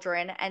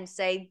children, and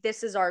say,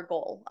 this is our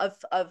goal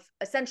of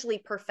essentially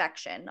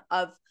perfection,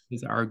 of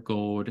Is our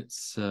gold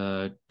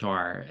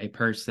star. A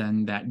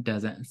person that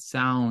doesn't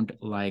sound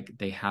like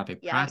they have a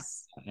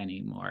practice yes,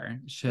 anymore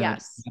should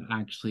yes,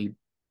 actually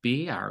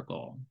be our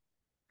goal.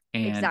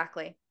 And,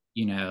 exactly.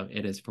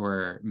 it is,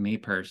 for me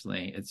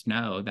personally, it's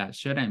no, that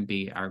shouldn't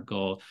be our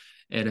goal.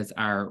 It is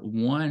our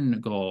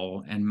one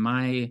goal. And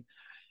my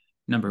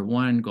number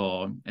one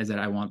goal is that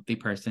I want the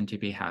person to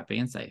be happy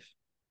and safe.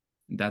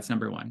 That's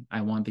number one. I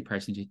want the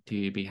person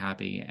to be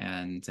happy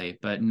and safe,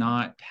 but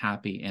not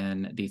happy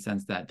in the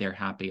sense that they're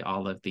happy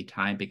all of the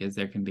time, because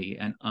there can be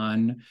an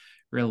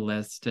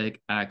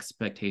unrealistic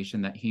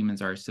expectation that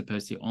humans are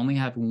supposed to only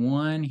have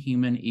one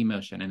human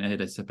emotion, and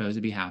it is supposed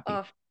to be happy.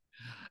 Oh,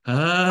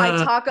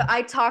 Uh,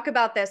 I talk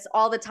about this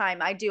all the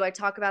time. I do. I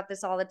talk about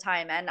this all the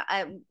time. And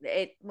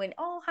when,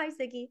 oh, hi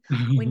Ziggy,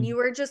 when you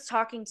were just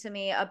talking to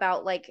me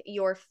about like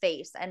your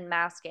face and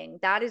masking,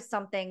 that is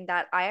something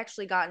that I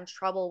actually got in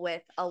trouble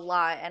with a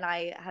lot. And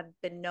I have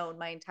been known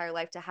my entire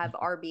life to have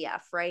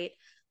RBF, right?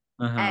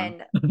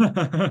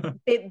 uh-huh.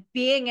 And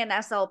being an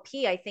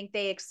SLP, I think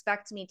they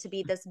expect me to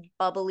be this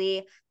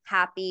bubbly,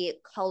 happy,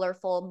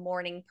 colorful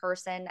morning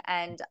person.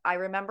 And I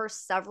remember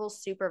several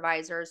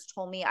supervisors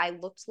told me I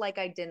looked like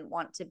I didn't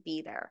want to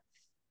be there.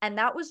 And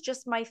that was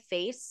just my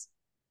face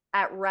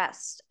at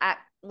rest, at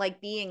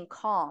like being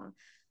calm.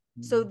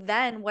 So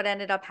then what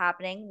ended up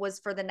happening was,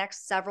 for the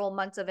next several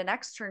months of an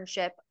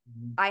externship,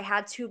 I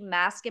had to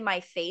mask in my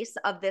face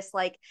of this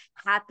like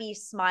happy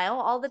smile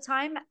all the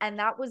time. And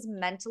that was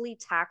mentally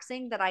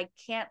taxing, that I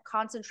can't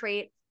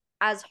concentrate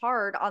as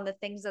hard on the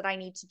things that I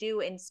need to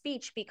do in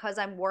speech, because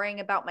I'm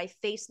worrying about my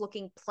face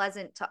looking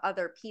pleasant to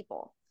other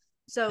people.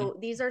 So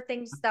these are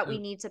things that we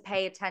need to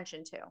pay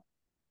attention to.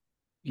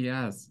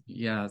 Yes,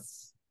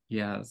 yes,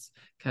 yes.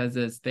 Because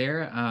it's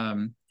there.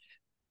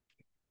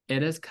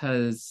 It is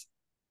because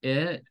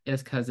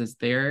it's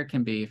there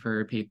can be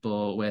for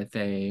people with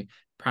a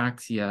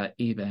praxia,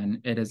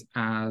 even. It is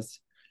as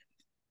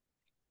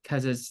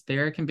because it's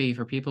there can be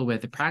for people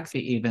with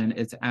apraxia, even.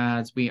 It's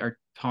as we are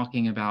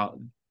talking about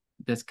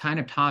this kind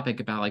of topic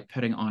about like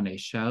putting on a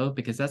show,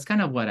 because that's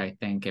kind of what I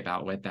think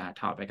about with that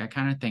topic. I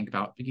kind of think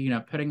about,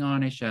 putting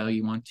on a show.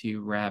 You want to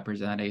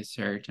represent a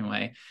certain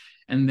way,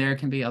 and there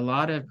can be a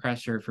lot of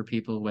pressure for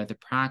people with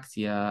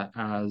apraxia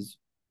as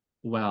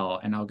well.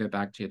 And I'll go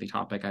back to the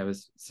topic I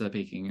was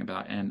speaking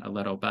about in a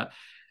little, but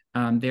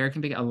there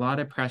can be a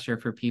lot of pressure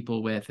for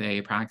people with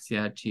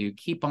apraxia to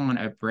keep on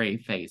a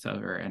brave face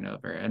over and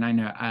over. And I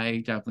know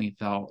I definitely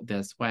felt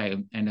this way.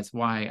 And it's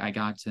why I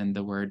got in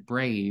the word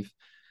brave.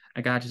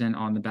 I got it in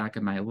on the back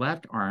of my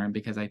left arm,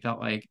 because I felt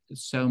like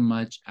so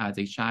much as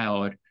a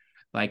child,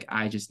 like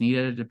I just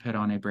needed to put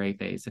on a brave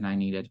face, and I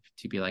needed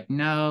to be like,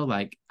 no,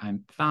 like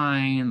I'm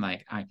fine,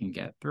 like I can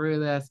get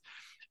through this.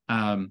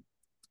 Um,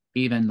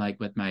 Even like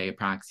with my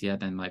apraxia,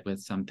 then like with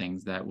some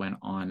things that went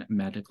on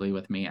medically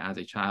with me as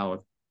a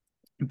child,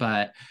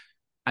 But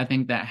I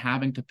think that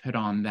having to put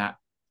on that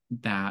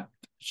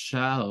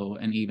show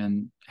and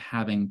even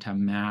having to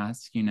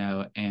mask,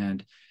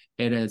 and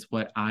it is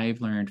what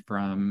I've learned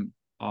from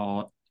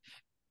all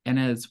and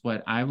it's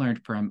what I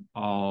learned from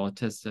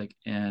autistic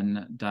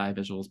and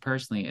individuals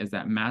personally is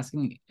that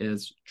masking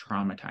is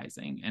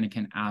traumatizing and it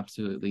can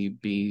absolutely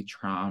be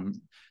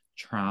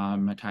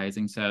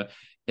traumatizing. So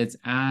it's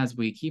as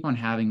we keep on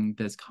having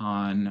this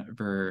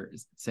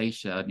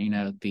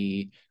conversation,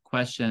 the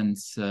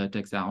questions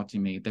sticks out to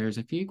me. There's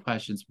a few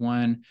questions.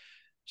 One,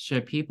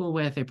 should people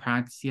with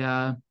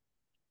apraxia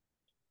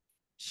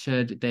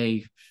should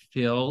they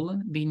feel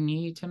the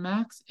need to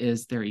max?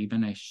 Is there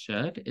even a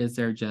should? Is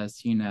there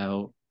just,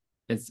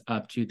 it's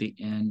up to the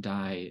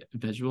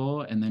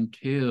individual? And then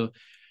two,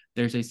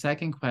 there's a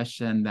second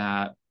question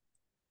that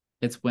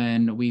it's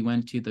when we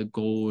went to the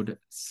gold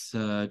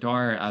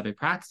star of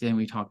Apraxia and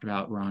we talked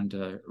about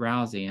Ronda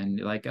Rousey and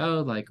like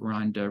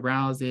Ronda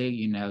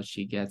Rousey,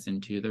 she gets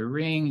into the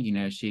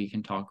ring, she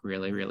can talk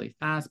really, really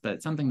fast,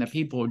 but something that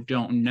people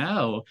don't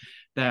know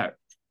that,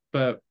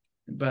 but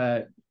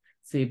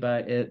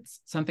it's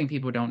something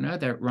people don't know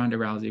that Ronda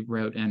Rousey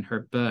wrote in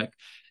her book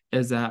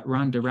is that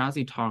Ronda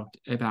Rousey talked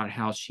about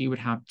how she would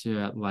have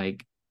to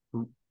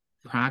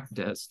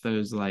practice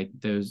those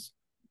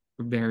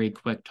very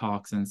quick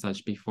talks and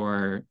such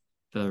before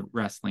the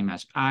wrestling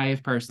match.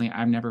 I've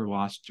never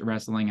watched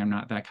wrestling. I'm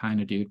not that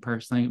kind of dude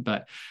personally,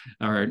 but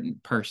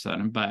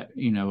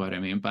you know what I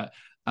mean. But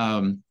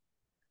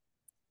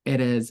it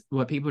is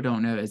what people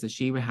don't know is that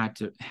she would have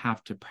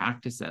to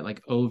practice it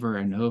over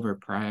and over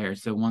prior.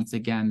 So once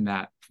again,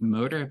 that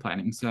motor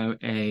planning. So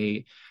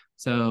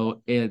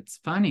it's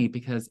funny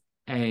because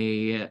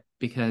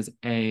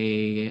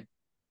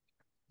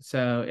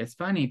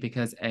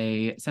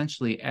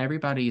essentially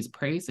everybody is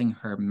praising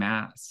her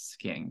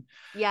masking.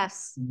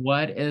 Yes.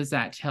 What is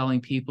that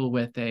telling people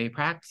with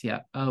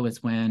apraxia? Oh,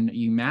 it's when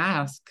you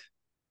mask,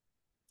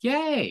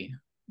 yay.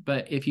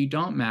 But if you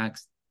don't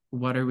mask,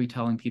 what are we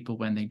telling people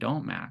when they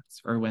don't max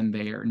or when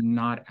they are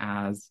not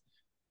as,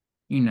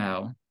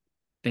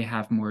 they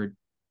have more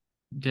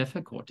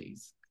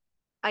difficulties?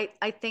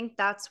 I think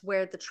that's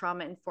where the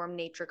trauma-informed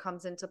nature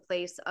comes into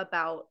place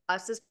about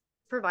us as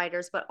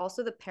providers, but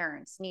also the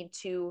parents need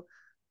to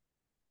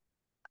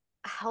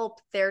help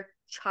their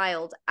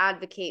child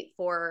advocate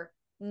for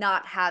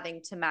not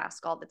having to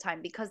mask all the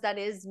time because that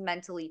is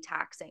mentally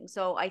taxing.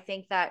 So I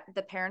think that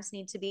the parents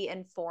need to be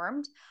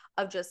informed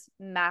of just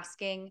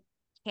masking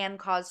can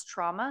cause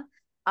trauma.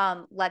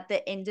 Let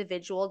the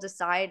individual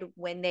decide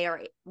when they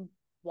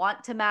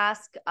want to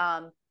mask,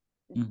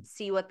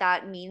 see what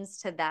that means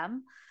to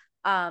them.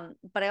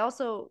 But I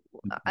also,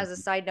 as a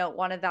side note,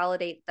 want to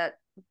validate that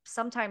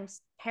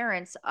sometimes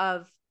parents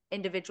of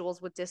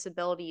individuals with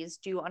disabilities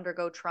do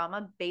undergo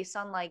trauma based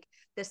on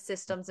the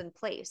systems in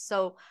place.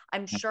 So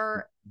I'm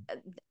sure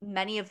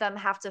many of them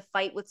have to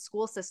fight with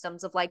school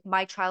systems of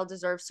my child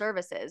deserves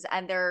services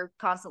and they're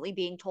constantly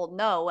being told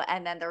no,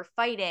 and then they're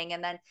fighting,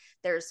 and then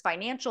there's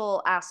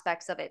financial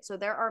aspects of it. So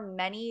there are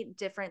many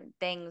different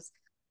things,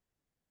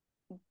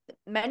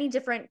 many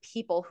different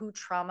people who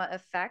trauma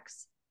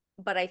affects.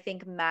 But I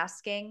think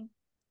masking,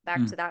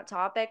 back to that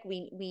topic,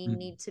 we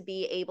need to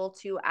be able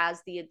to,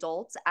 as the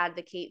adults,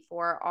 advocate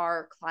for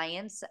our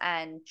clients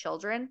and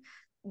children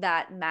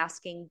that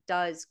masking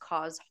does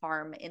cause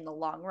harm in the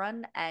long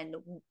run, and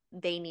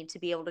they need to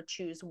be able to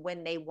choose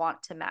when they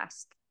want to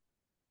mask.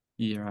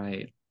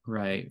 Yeah,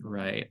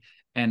 right.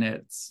 And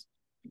it's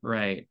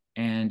right.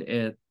 And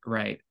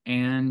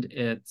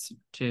it's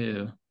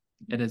two.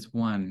 It is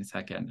 1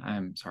 second.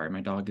 I'm sorry.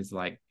 My dog is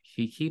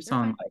he keeps You're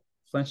on fine.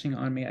 flinching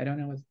on me. I don't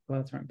know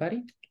what's wrong.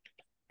 Buddy,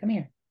 come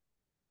here.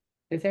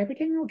 Is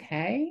everything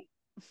okay?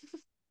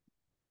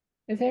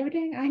 Is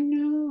everything? I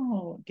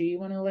know. Do you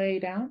want to lay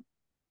down?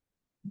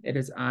 It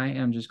is. I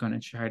am just going to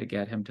try to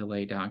get him to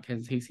lay down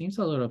because he seems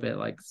a little bit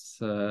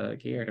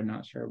scared. I'm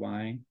not sure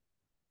why.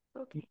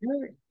 Okay.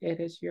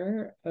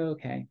 You're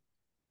okay.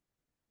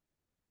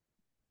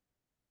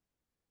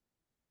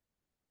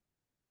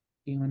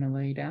 Do you want to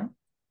lay down?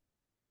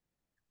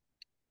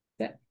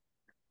 Sit.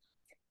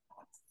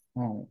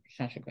 Oh,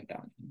 such a good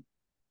dog.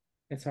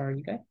 It's all right,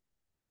 you good?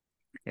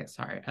 Okay,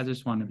 sorry. I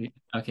just want to be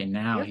okay.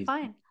 Now You're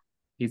fine.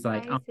 he's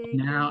like, Hi, oh,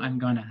 now Ziggy. I'm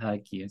gonna hug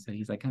you. So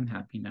he's like, I'm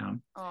happy now.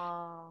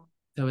 Oh,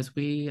 So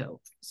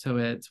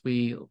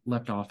we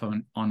left off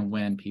on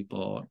when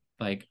people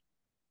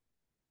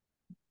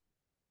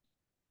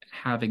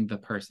having the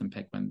person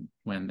pick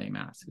when they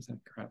mask. Is that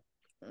correct?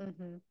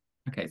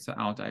 Okay, so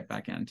I'll dive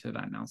back into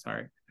that now.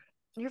 Sorry.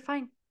 you're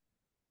fine.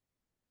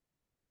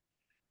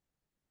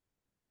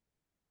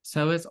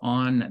 So it's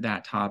on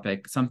that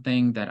topic.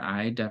 Something that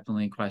I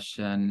definitely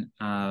question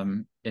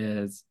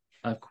is,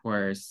 of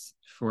course,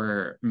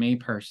 for me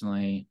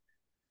personally,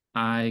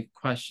 I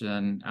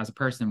question as a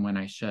person when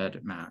I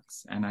should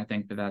max. And I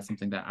think that that's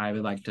something that I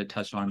would like to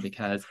touch on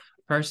because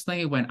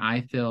personally, when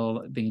I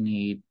feel the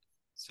need,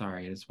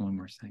 sorry, just 1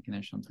 more second,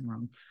 there's something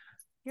wrong.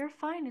 You're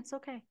fine. It's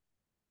okay.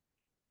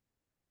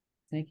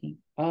 Thinking,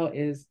 oh,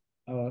 it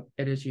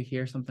is you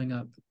hear something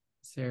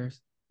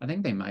upstairs? I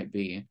think they might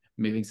be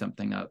moving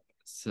something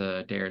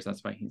upstairs.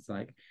 That's why he's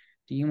like,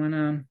 do you want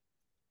to?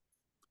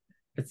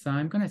 It's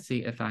I'm gonna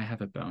see if I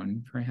have a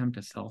bone for him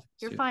to self.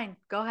 You're fine.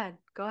 Go ahead.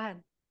 Go ahead.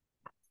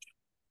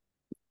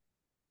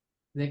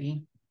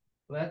 Ziggy,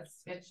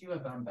 let's get you a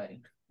bone,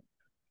 buddy.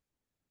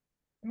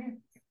 Come here.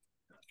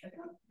 If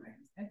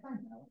I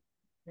know,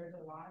 there's a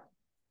lot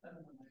of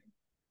them.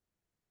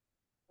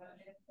 But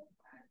it's okay.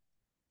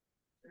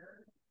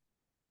 Sure.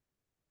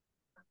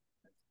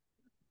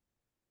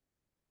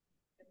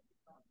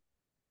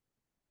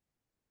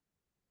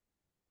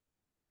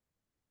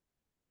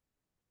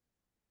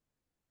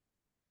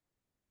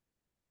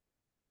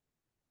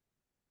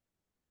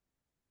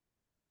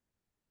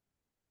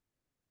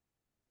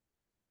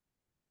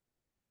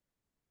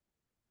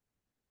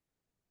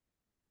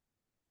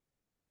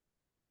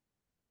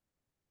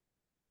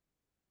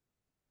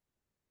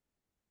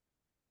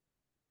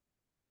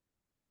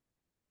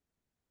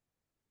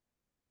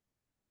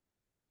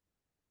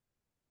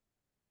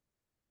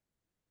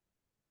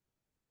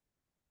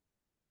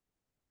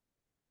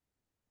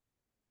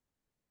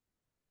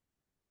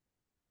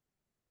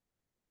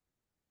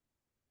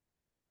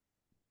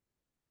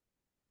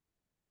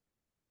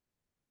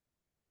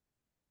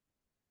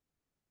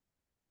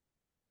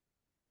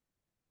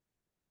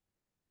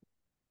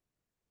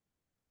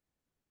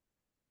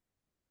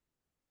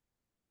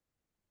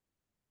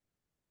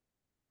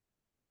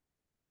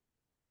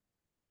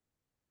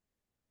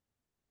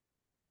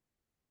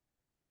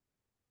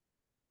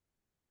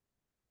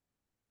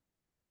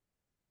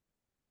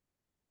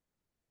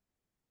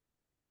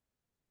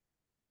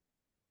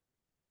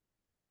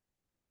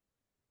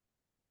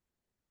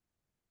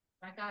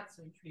 I got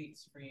some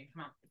treats for you.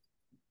 Come on.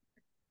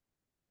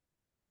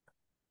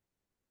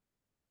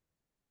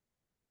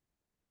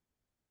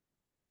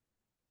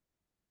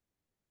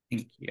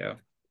 Thank you.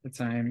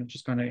 I'm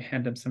just going to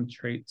hand him some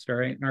treats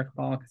right in our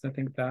call because I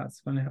think that's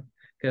going to,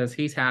 because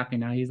he's happy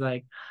now. He's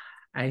like,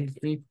 I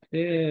sleep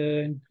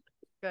food.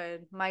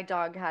 Good. My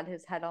dog had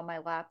his head on my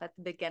lap at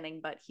the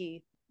beginning, but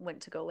he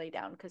went to go lay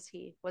down because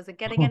he wasn't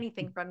getting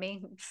anything from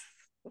me.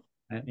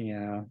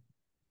 Yeah.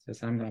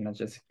 So I'm going to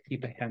just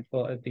keep a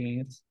handful of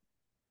these.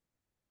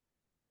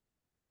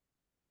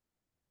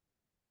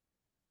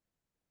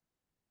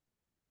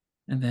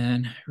 And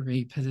then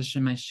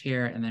reposition my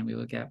chair, and then we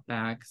will get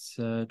back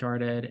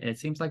started. It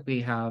seems like we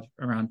have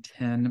around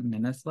 10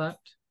 minutes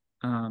left.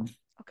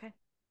 Okay.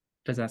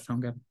 Does that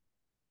sound good?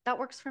 That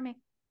works for me.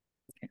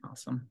 Okay,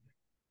 awesome.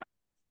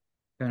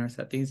 Gonna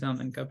set these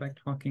down and go back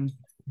talking.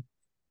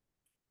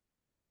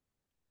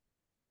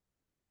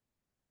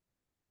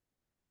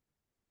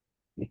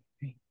 Okay.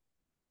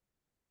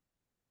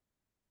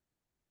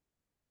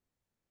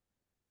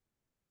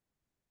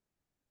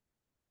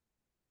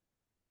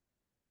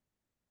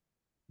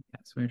 Yeah,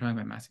 so we were talking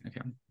about masking.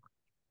 Okay.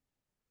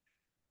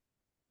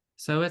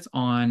 So it's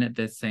on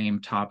the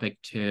same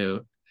topic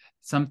too.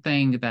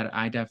 Something that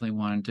I definitely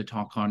wanted to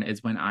talk on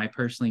is when I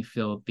personally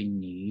feel the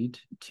need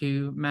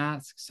to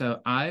mask.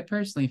 So I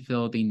personally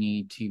feel the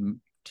need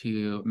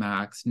to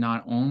mask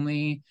not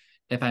only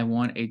if I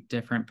want a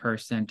different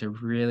person to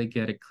really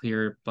get a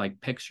clear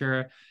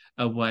picture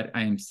of what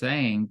I'm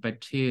saying,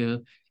 but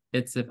two,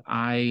 it's if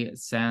I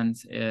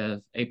sense if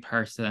a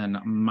person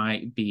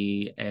might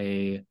be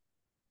a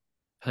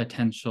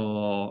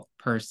potential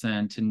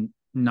person to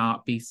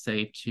not be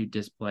safe to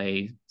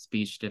display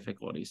speech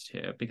difficulties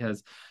to,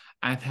 because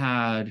I've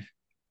had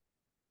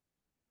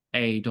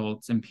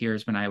adults and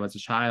peers when I was a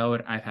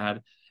child. I've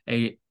had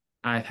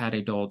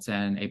adults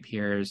and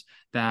peers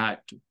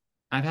that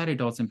I've had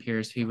adults and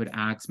peers who would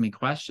ask me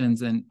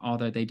questions, and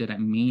although they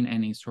didn't mean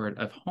any sort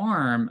of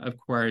harm, of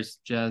course,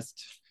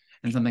 just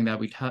and something that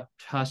we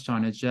touched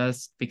on is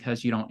just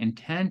because you don't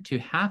intend to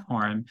have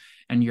harm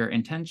and your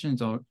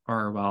intentions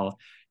are well,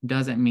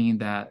 doesn't mean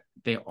that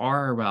they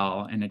are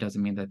well, and it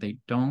doesn't mean that they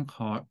don't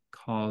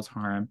cause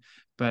harm.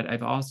 But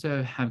I've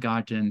also have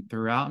gotten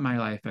throughout my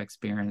life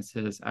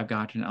experiences, I've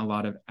gotten a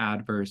lot of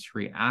adverse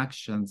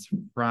reactions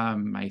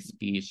from my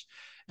speech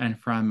and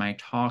from my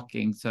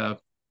talking. So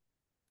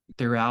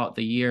throughout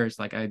the years,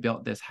 I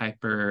built this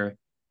hyper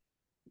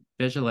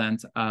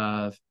vigilance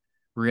of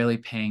really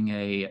paying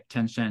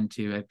attention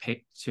to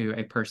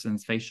a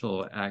person's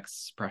facial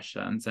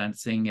expressions and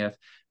seeing if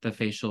the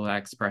facial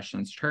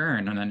expressions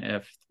turn, and then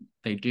if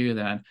they do,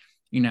 then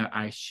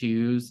I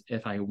choose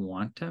if I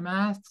want to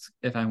mask,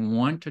 if I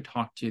want to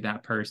talk to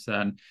that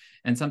person.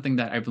 And something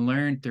that I've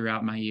learned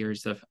throughout my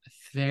years of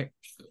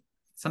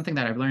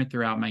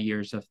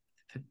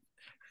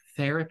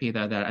therapy,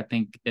 though, that I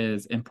think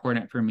is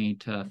important for me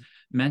to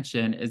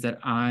mention is that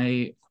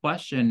I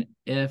question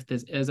if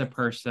this is a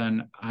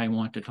person I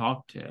want to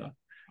talk to.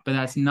 But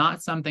that's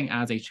not something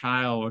as a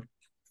child.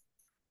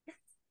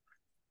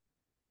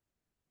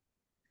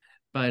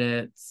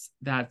 But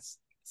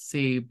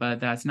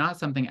that's not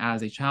something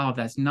as a child.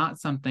 That's not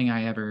something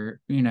I ever,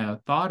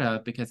 thought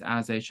of, because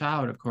as a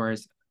child, of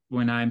course,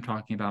 when I'm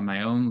talking about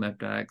my own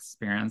lived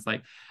experience,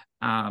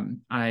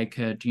 I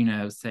could,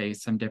 say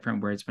some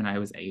different words when I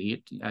was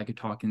 8. I could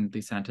talk in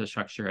the sentence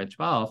structure at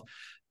 12.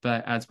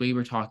 But as we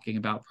were talking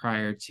about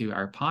prior to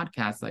our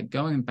podcast, like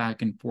going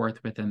back and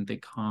forth within the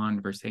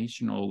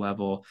conversational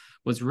level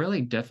was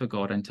really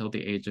difficult until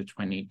the age of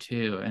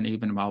 22. And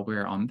even while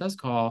we're on this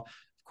call,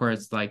 of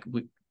course, like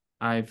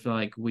I feel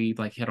like we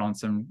like hit on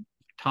some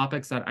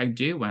topics that I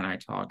do when I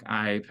talk.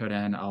 I put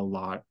in a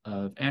lot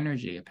of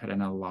energy. I put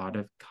in a lot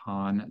of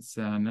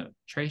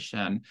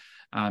concentration.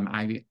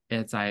 I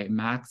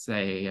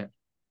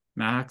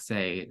max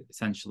a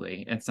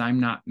essentially. It's I'm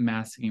not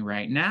masking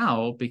right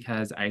now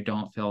because I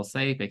don't feel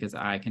safe, because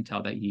I can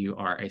tell that you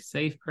are a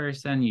safe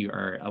person. You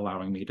are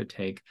allowing me to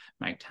take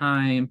my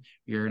time.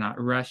 You're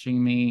not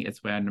rushing me.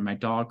 It's when my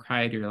dog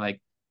cried, you're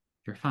like,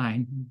 you're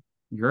fine.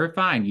 You're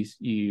fine.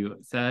 You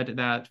said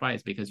that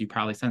twice because you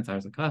probably sensed I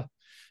was like, oh,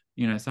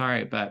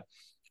 sorry. But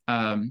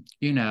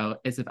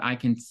is if I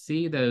can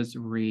see those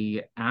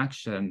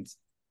reactions,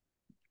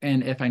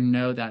 and if I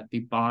know that the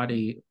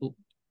body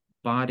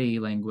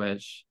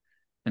language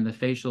and the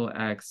facial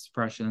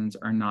expressions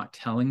are not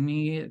telling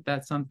me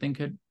that something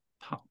could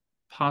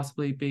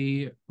possibly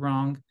be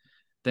wrong,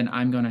 then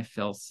I'm going to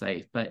feel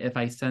safe. But if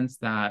I sense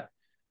that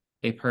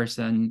a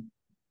person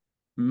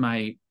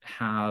might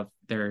have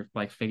their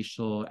like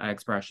facial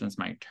expressions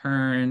might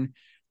turn,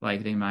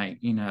 like they might,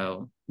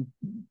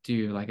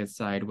 do like a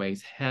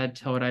sideways head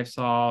tilt I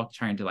saw,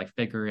 trying to like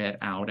figure it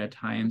out at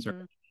times,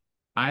 or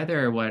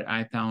either what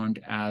I found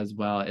as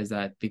well is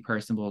that the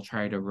person will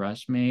try to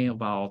rush me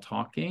while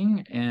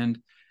talking. And,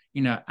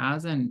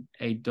 as an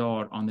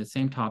adult on the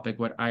same topic,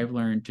 what I've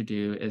learned to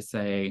do is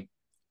say,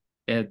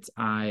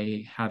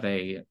 I have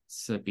a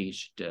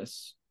speech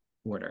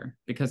disorder,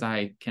 because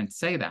I can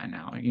say that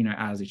now,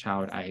 as a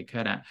child, I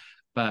couldn't.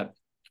 But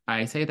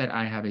I say that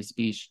I have a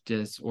speech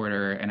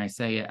disorder, and I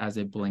say it as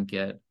a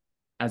blanket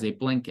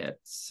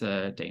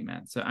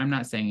statement. So I'm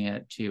not saying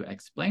it to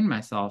explain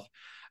myself.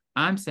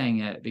 I'm saying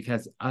it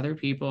because other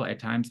people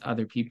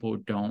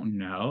don't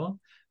know.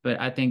 But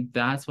I think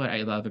that's what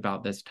I love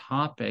about this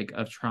topic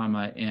of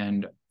trauma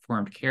and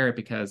informed care,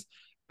 because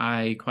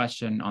I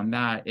question on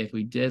that, if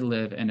we did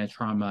live in a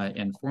trauma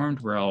informed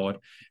world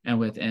and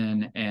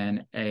within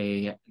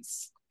a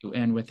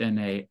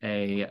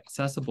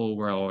accessible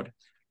world,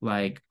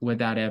 like, would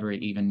that ever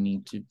even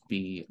need to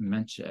be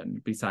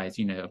mentioned? Besides,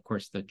 of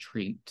course, the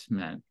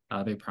treatment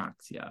of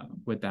apraxia,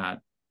 would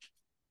that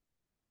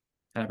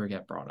ever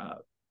get brought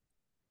up?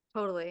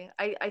 Totally.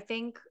 I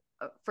think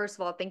first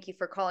of all, thank you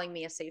for calling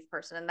me a safe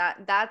person. And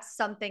that's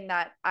something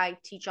that I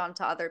teach on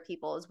to other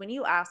people, is when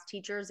you ask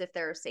teachers if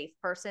they're a safe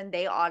person,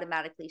 they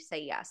automatically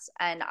say yes.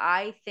 And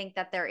I think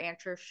that their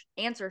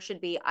answer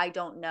should be, I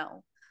don't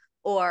know.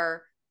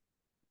 Or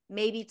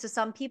maybe to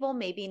some people,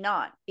 maybe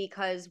not,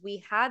 because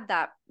we had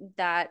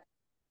that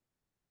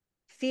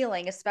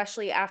feeling,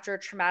 especially after a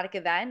traumatic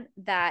event,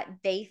 that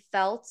they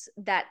felt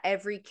that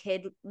every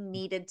kid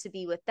needed to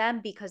be with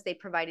them because they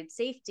provided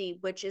safety,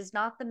 which is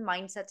not the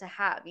mindset to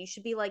have. You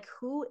should be like,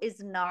 who is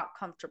not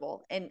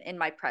comfortable in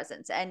my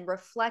presence? And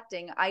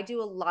reflecting, I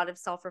do a lot of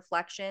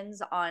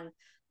self-reflections on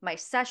my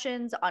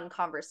sessions, on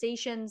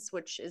conversations,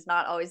 which is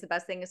not always the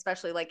best thing,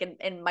 especially like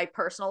in my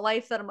personal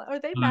life, that I'm like, are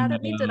they I mad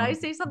at me? Did I know.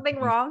 say something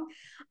wrong?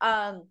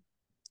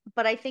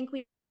 But I think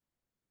we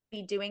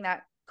be doing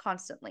that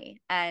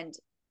constantly and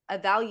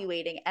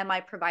evaluating, am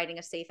I providing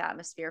a safe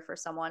atmosphere for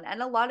someone?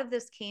 And a lot of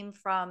this came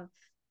from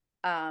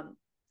um,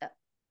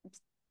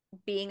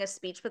 being a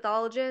speech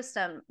pathologist.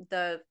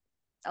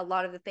 A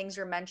lot of the things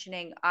you're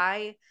mentioning,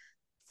 I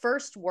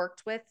first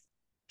worked with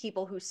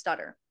people who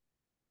stutter,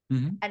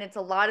 and it's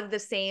a lot of the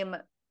same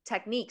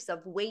techniques of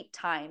wait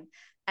time.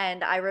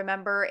 And I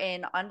remember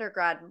in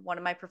undergrad, one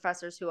of my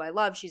professors who I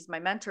love, she's my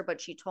mentor,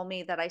 but she told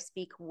me that I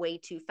speak way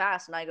too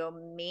fast. And I go,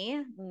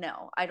 me?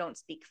 No, I don't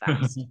speak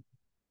fast.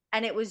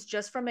 And it was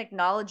just from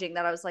acknowledging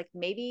that I was like,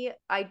 maybe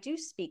I do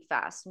speak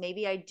fast.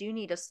 Maybe I do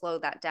need to slow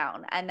that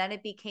down. And then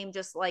it became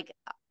just like,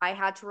 I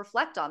had to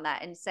reflect on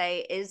that and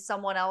say, is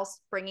someone else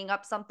bringing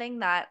up something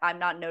that I'm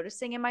not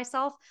noticing in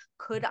myself?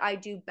 Could I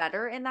do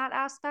better in that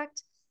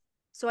aspect?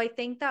 So I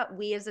think that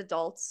we as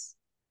adults,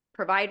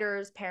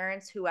 providers,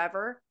 parents,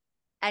 whoever,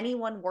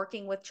 anyone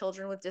working with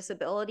children with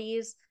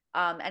disabilities,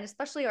 and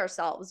especially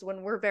ourselves,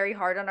 when we're very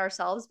hard on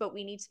ourselves, but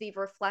we need to be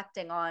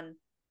reflecting on,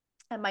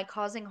 am I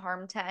causing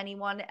harm to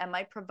anyone? Am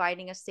I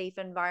providing a safe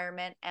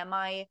environment? Am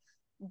I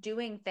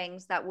doing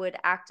things that would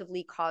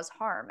actively cause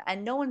harm?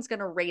 And no one's going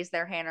to raise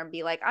their hand and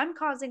be like, I'm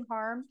causing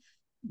harm.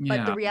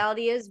 But the Yeah.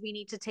 reality is, we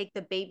need to take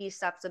the baby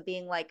steps of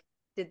being like,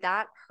 did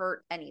that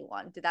hurt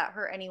anyone? Did that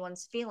hurt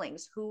anyone's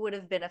feelings? Who would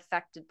have been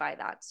affected by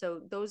that? So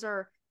those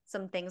are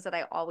some things that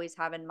I always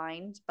have in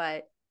mind.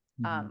 But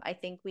I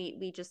think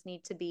we just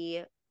need to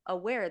be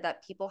aware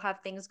that people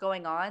have things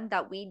going on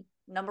that we,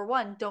 number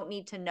one, don't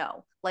need to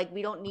know. Like,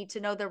 we don't need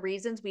to know the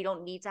reasons. We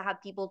don't need to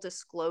have people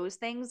disclose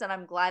things. And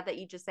I'm glad that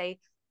you just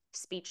say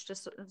speech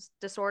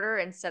disorder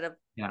instead of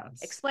Yes.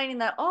 explaining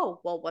that,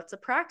 oh, well, what's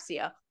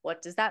apraxia?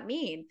 What does that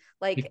mean?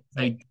 Like, Because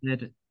I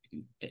did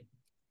it,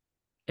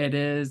 it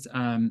is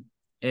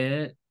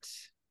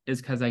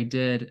because I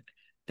did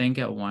think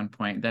at one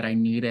point that I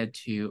needed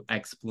to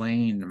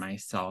explain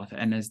myself.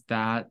 And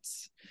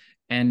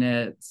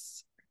and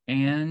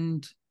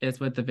it's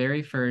with the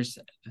very first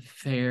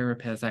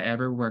therapist I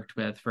ever worked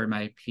with for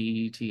my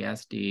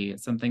PTSD.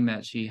 Something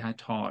that she had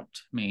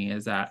taught me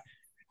is that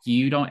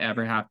you don't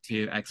ever have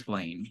to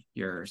explain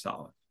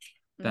yourself.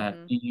 That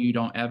you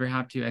don't ever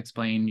have to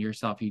explain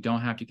yourself. You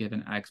don't have to give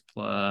an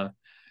explanation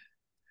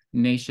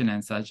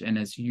and such. And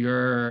it's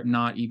you're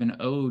not even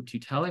owed to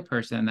tell a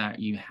person that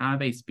you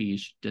have a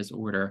speech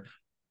disorder,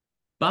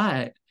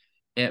 but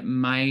it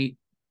might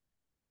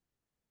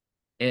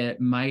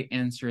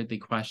answer the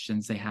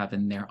questions they have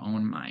in their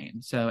own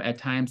mind. So at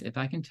times, if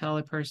I can tell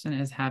a person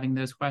is having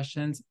those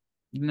questions,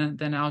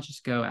 then I'll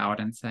just go out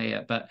and say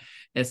it. But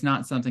it's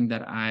not something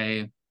that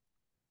I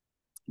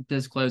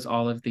disclose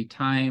all of the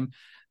time.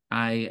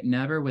 I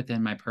never,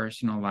 within my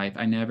personal life,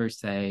 I never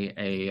say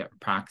a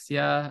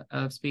apraxia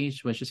of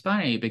speech, which is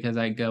funny because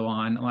I go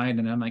online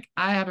and I'm like,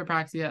 I have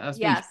apraxia of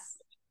speech. Yes.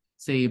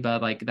 See,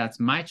 but like that's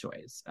my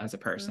choice as a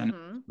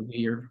person.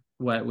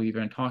 What we've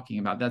been talking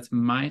about. That's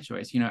my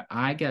choice. You know,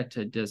 I get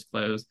to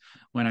disclose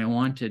when I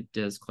want to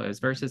disclose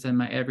versus in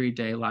my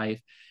everyday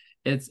life.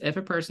 It's if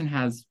a person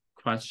has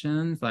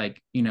questions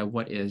like, you know,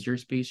 what is your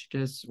speech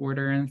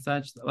disorder and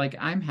such, like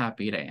I'm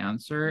happy to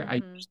answer. I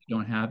just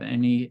don't have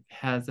any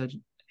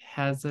hesitations,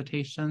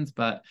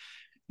 but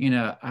you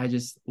know, I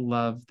just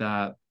love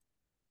that.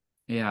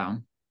 Yeah,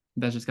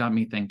 that just got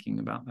me thinking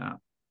about that.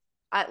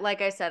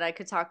 Like I said, I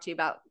could talk to you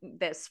about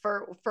this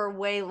for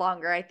way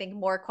longer. I think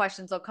more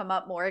questions will come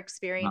up, more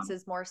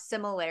experiences, more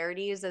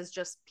similarities as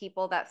just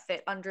people that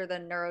fit under the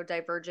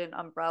neurodivergent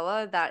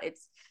umbrella, that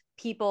it's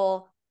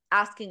people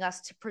asking us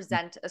to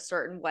present a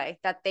certain way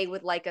that they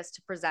would like us to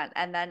present,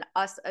 and then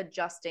us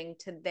adjusting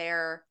to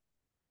their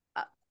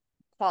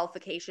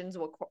qualifications,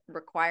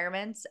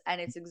 requirements,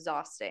 and it's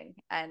exhausting.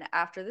 And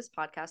after this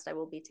podcast, I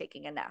will be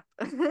taking a nap.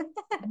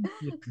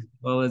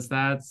 Well, is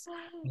that's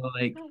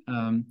like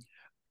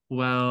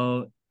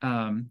well,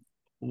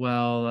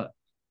 well,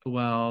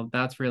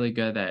 that's really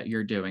good that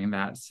you're doing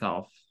that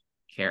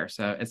self-care.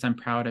 So I'm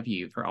proud of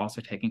you for also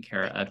taking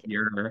care of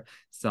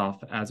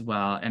yourself as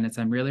well. And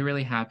I'm really,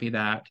 really happy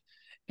that,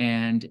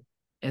 and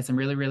I'm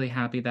really, really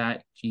happy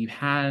that you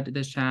had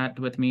this chat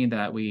with me,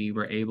 that we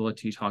were able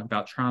to talk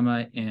about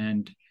trauma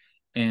and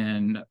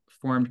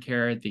informed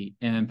care, the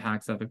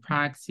impacts of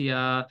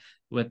apraxia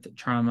with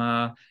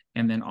trauma,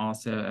 and then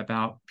also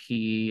about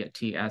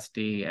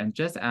PTSD, and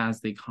just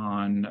as the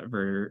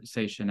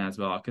conversation as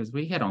well, because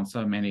we hit on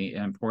so many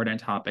important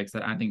topics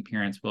that I think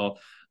parents will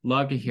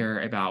love to hear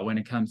about when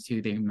it comes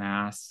to the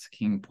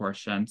masking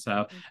portion.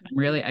 So I'm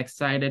really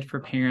excited for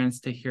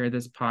parents to hear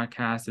this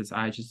podcast, as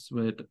I just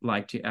would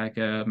like to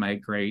echo my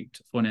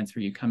gratefulness for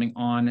you coming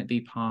on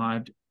the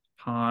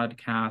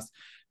podcast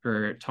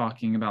for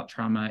talking about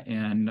trauma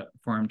and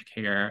informed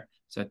care.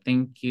 So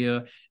thank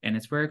you. And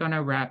we're going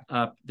to wrap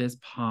up this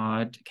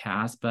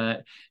podcast,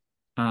 but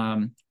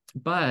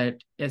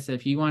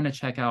if you want to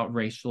check out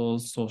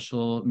Rachel's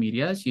social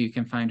medias, you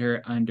can find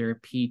her under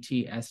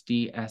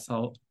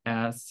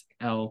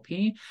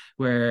PTSD-SLP,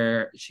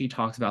 where she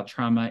talks about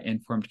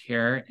trauma-informed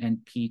care and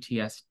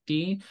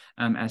PTSD,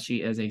 as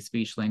she is a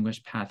speech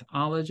language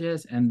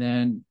pathologist. And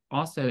then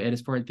also it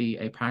is for the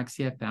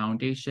Apraxia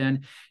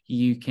Foundation.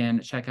 You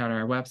can check out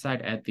our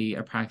website at the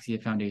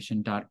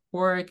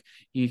apraxiafoundation.org.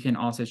 You can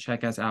also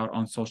check us out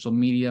on social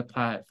media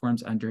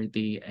platforms under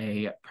the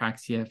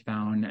Apraxia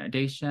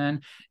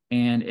Foundation.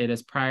 And it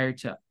is prior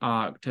to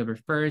October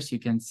 1st. You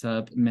can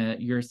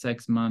submit your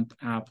 6-month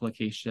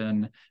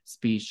application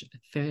speech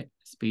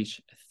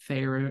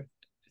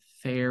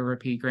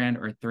therapy grant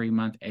or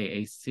 3-month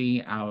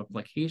AAC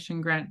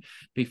application grant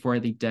before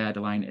the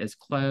deadline is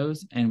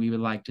closed. And we would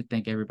like to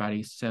thank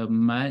everybody so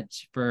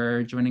much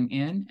for joining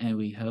in, and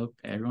we hope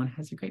everyone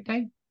has a great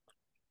day.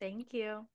 Thank you.